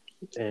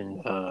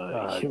in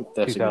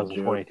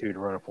 2022 to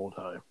run a full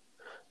time.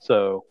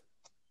 So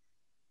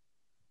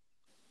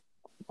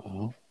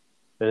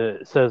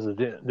it says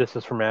this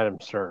is from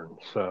Adam Stern.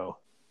 So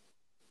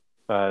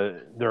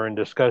they're in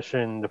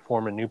discussion to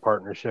form a new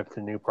partnership.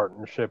 The new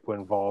partnership will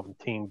involve the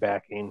team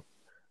backing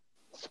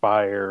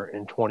Spire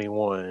in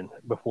 21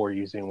 before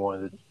using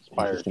one of the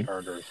Spire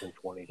charters in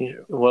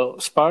 22. Well,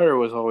 Spire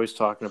was always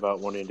talking about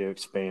wanting to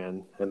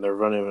expand, and they're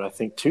running, I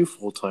think, 2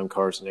 full-time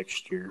cars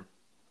next year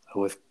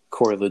with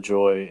Corey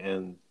LaJoy,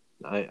 and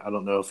I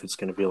don't know if it's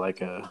going to be like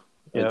a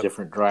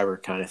different driver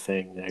kind of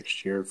thing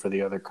next year for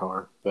the other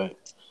car, but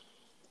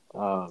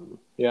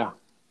yeah.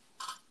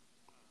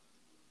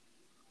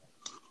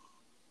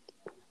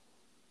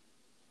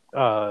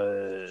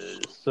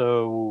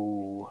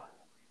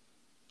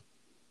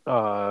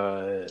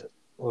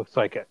 Looks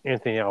like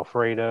Anthony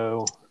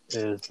Alfredo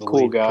is the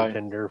cool lead guy.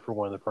 contender for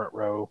one of the front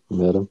row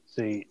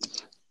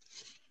seats.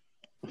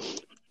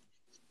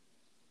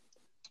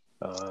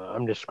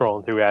 I'm just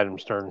scrolling through Adam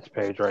Stern's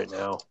page right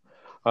now.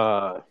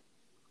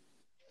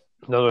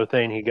 Another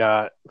thing he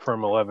got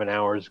from 11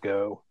 hours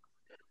ago,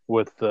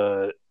 with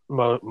the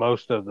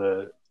most of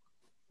the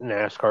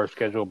NASCAR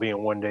schedule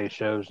being one-day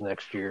shows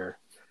next year,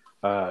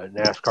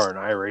 NASCAR and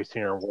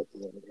iRacing are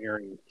working on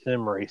airing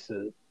sim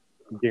races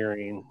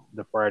during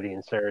the Friday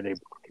and Saturday.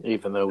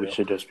 Even though we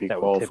should just be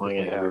qualifying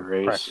at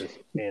every race.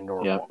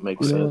 Yeah,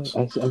 makes sense.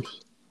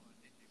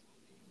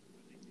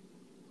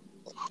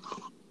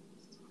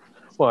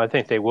 Well, I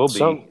think they will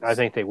be. I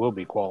think they will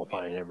be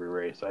qualifying every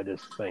race. I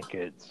just think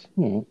it's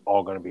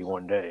all going to be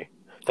one day.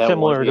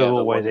 Similar to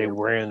the way they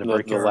ran the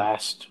Brickyard. The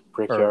last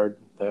Brickyard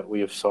that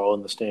we have saw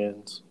in the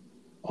stands.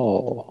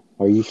 Oh,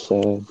 are you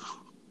sad?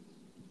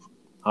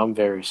 I'm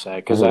very sad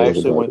because I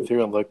actually went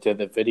through and looked at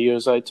the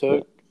videos I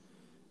took,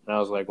 and I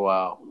was like,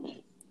 wow,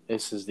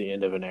 this is the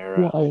end of an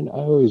era. Well, I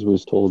always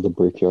was told the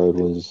Brickyard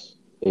was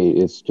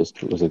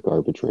it was a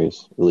garbage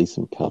race. At least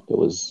in Cup, it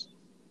was.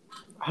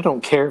 I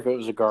don't care if it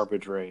was a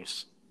garbage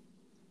race.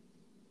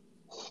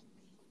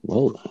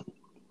 Well then.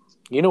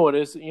 You know what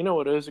is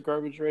a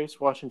garbage race?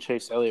 Watching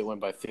Chase Elliott win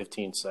by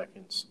 15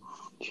 seconds.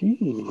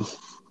 Jeez.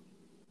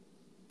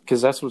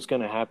 Because that's what's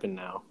going to happen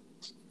now.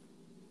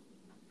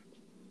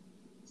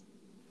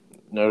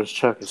 Notice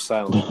Chuck is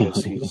silent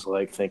because he's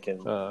like thinking,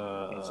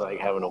 he's like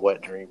having a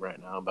wet dream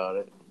right now about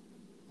it.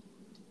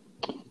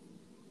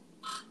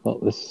 Well,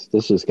 this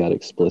just got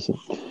explicit.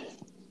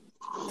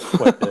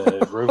 What,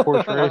 the road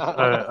course race?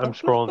 I'm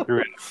scrolling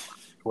through it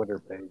Twitter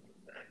page.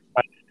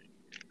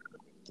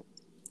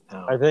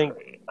 I think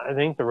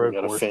the road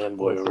course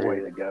was the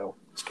way to go.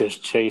 It's because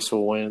Chase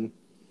will win.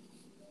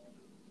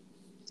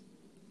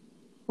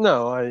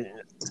 No, I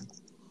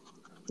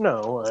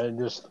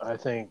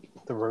think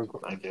the road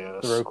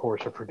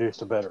course have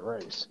produced a better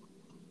race.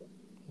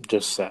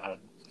 Just sad.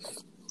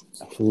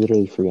 I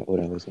literally forgot what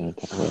I was going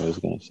to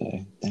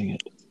say. Dang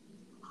it.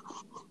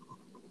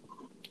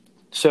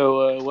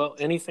 So, well,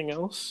 anything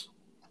else?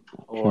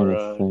 Or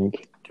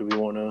do we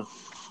want to?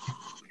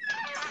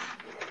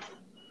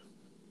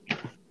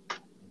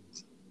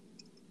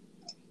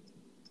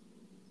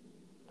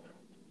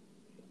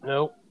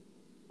 Nope.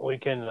 We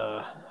can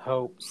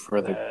hope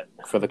for the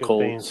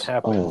Colts.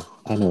 Oh,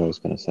 I know what I was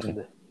going to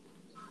say.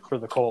 For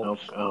the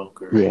Colts. Oh,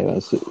 great. Yeah,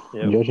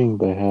 judging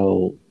by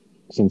how,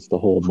 since the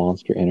whole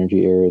Monster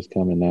Energy era has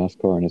come in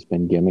NASCAR and it's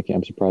been gimmicky,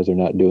 I'm surprised they're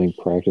not doing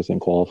practice and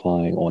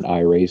qualifying on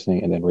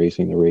iRacing and then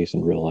racing the race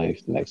in real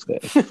life the next day.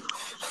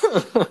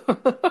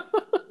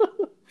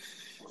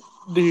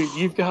 Dude,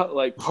 you've got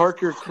like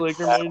Parker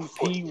Kligerman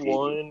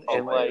P1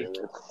 and like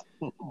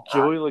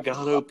Joey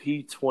Logano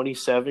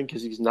P27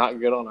 because he's not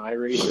good on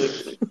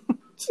iRacing.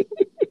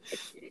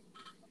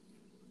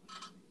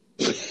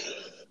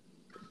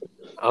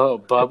 Oh,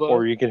 Bubba.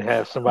 Or you can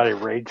have somebody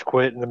rage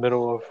quit in the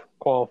middle of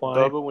qualifying.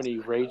 Bubba when he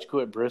rage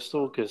quit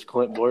Bristol because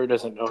Clint Boyer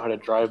doesn't know how to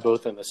drive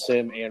both in the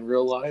sim and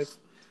real life.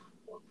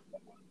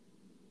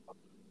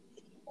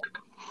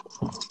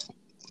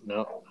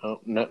 No,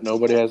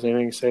 nobody has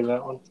anything to say to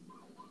that one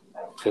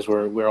because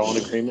we're all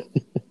in agreement.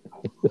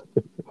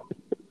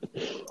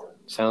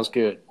 Sounds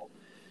good.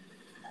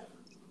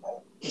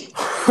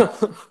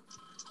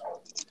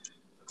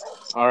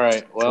 All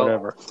right. Well,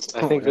 Whatever.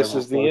 I think this Whatever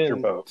is the floats your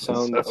end. boat.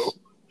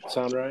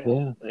 Sound right?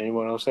 Yeah.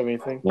 Anyone else have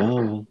anything?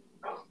 No, man.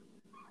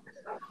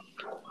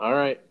 All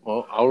right.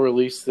 Well, I'll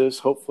release this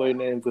hopefully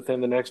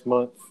within the next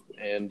month,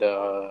 and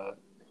as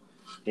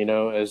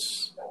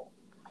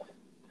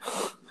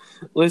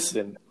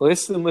listen.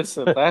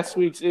 Last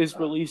week's is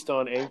released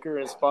on Anchor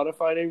and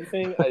Spotify and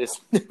everything. I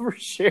just never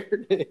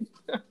shared it.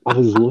 I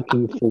was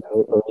looking for it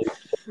earlier.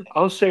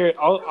 I'll share it.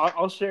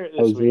 I'll share it I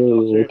this was week. really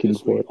I'll share it looking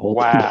this for week. it all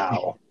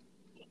Wow.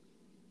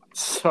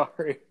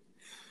 Sorry.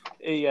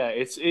 Yeah,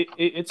 it's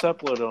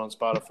uploaded on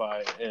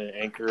Spotify and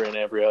Anchor and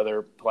every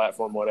other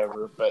platform,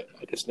 whatever. But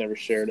I just never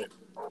shared it.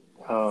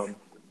 I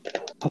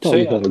thought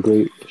we had a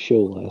great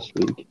show last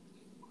week.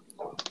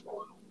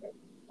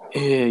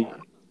 I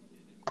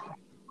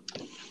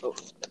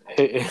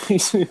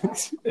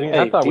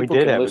thought we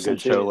did have a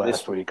good show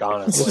last week,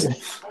 honestly.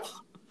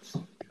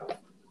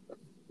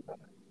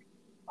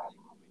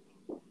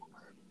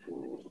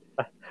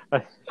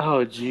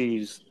 Oh,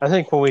 jeez. I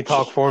think when we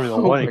talk Formula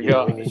One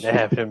again, we need to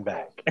have him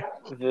back.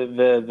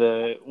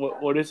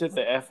 What is it?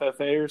 The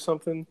FFA or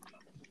something?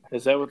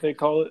 Is that what they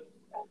call it?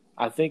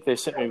 I think they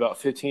sent me about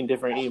 15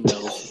 different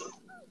emails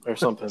or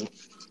something.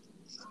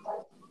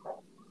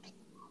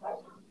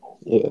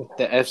 Yeah.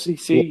 The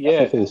FCC,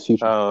 yeah. FFA is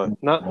future.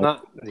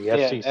 Not the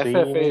FCC.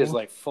 FFA is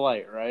like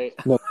flight, right?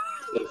 No,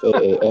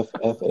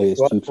 FFA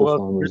is Future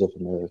Farmers of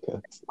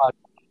America.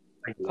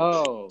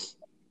 Oh,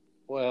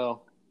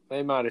 well,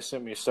 they might have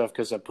sent me stuff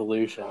because of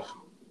pollution.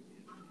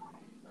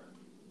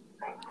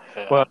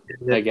 Well,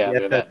 I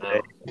gather that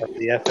now.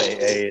 The FAA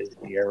is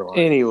the airline.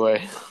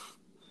 Anyway,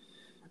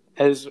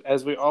 as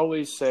we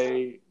always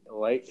say,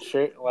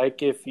 share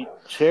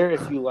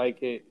if you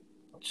like it,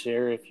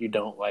 share if you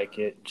don't like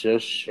it,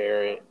 just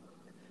share it.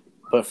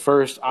 But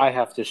first, I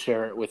have to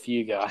share it with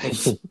you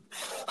guys.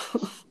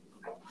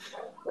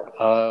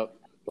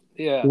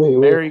 Yeah.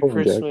 Merry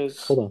Christmas.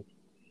 Jack. Hold on.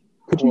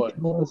 Could you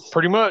tell us?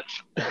 Pretty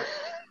much.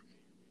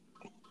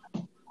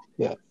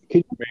 Yeah.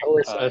 Could you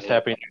tell us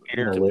Happy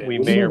New Year? We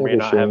may or may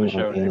not have a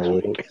show next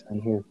week. On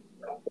here.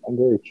 I'm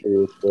very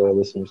curious where our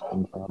listeners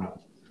come from.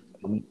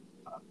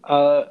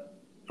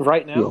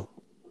 Right now? Yeah.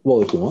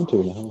 Well, if you want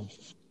to now.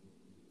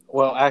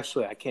 Well,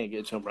 actually, I can't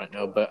get to them right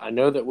now, but I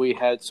know that we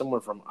had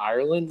someone from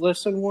Ireland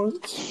listen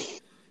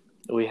once.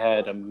 We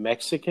had a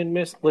Mexican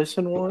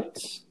listen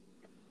once.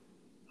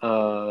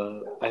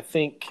 I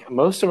think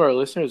most of our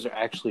listeners are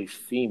actually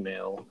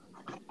female.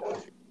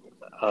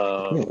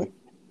 Really?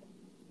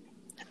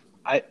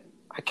 I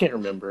can't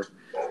remember.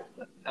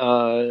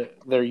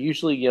 They're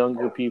usually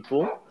younger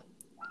people,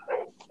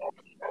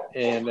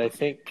 and I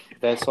think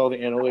that's all the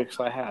analytics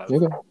I have.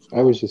 Okay.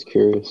 I was just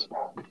curious.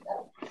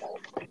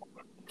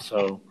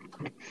 So,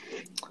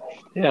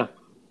 yeah.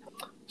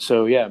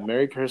 So, yeah,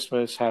 Merry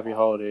Christmas, Happy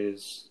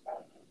Holidays,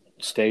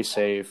 stay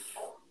safe,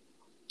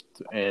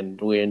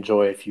 and we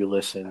enjoy if you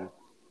listen.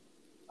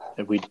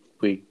 And we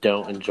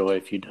don't enjoy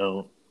if you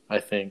don't, I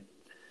think.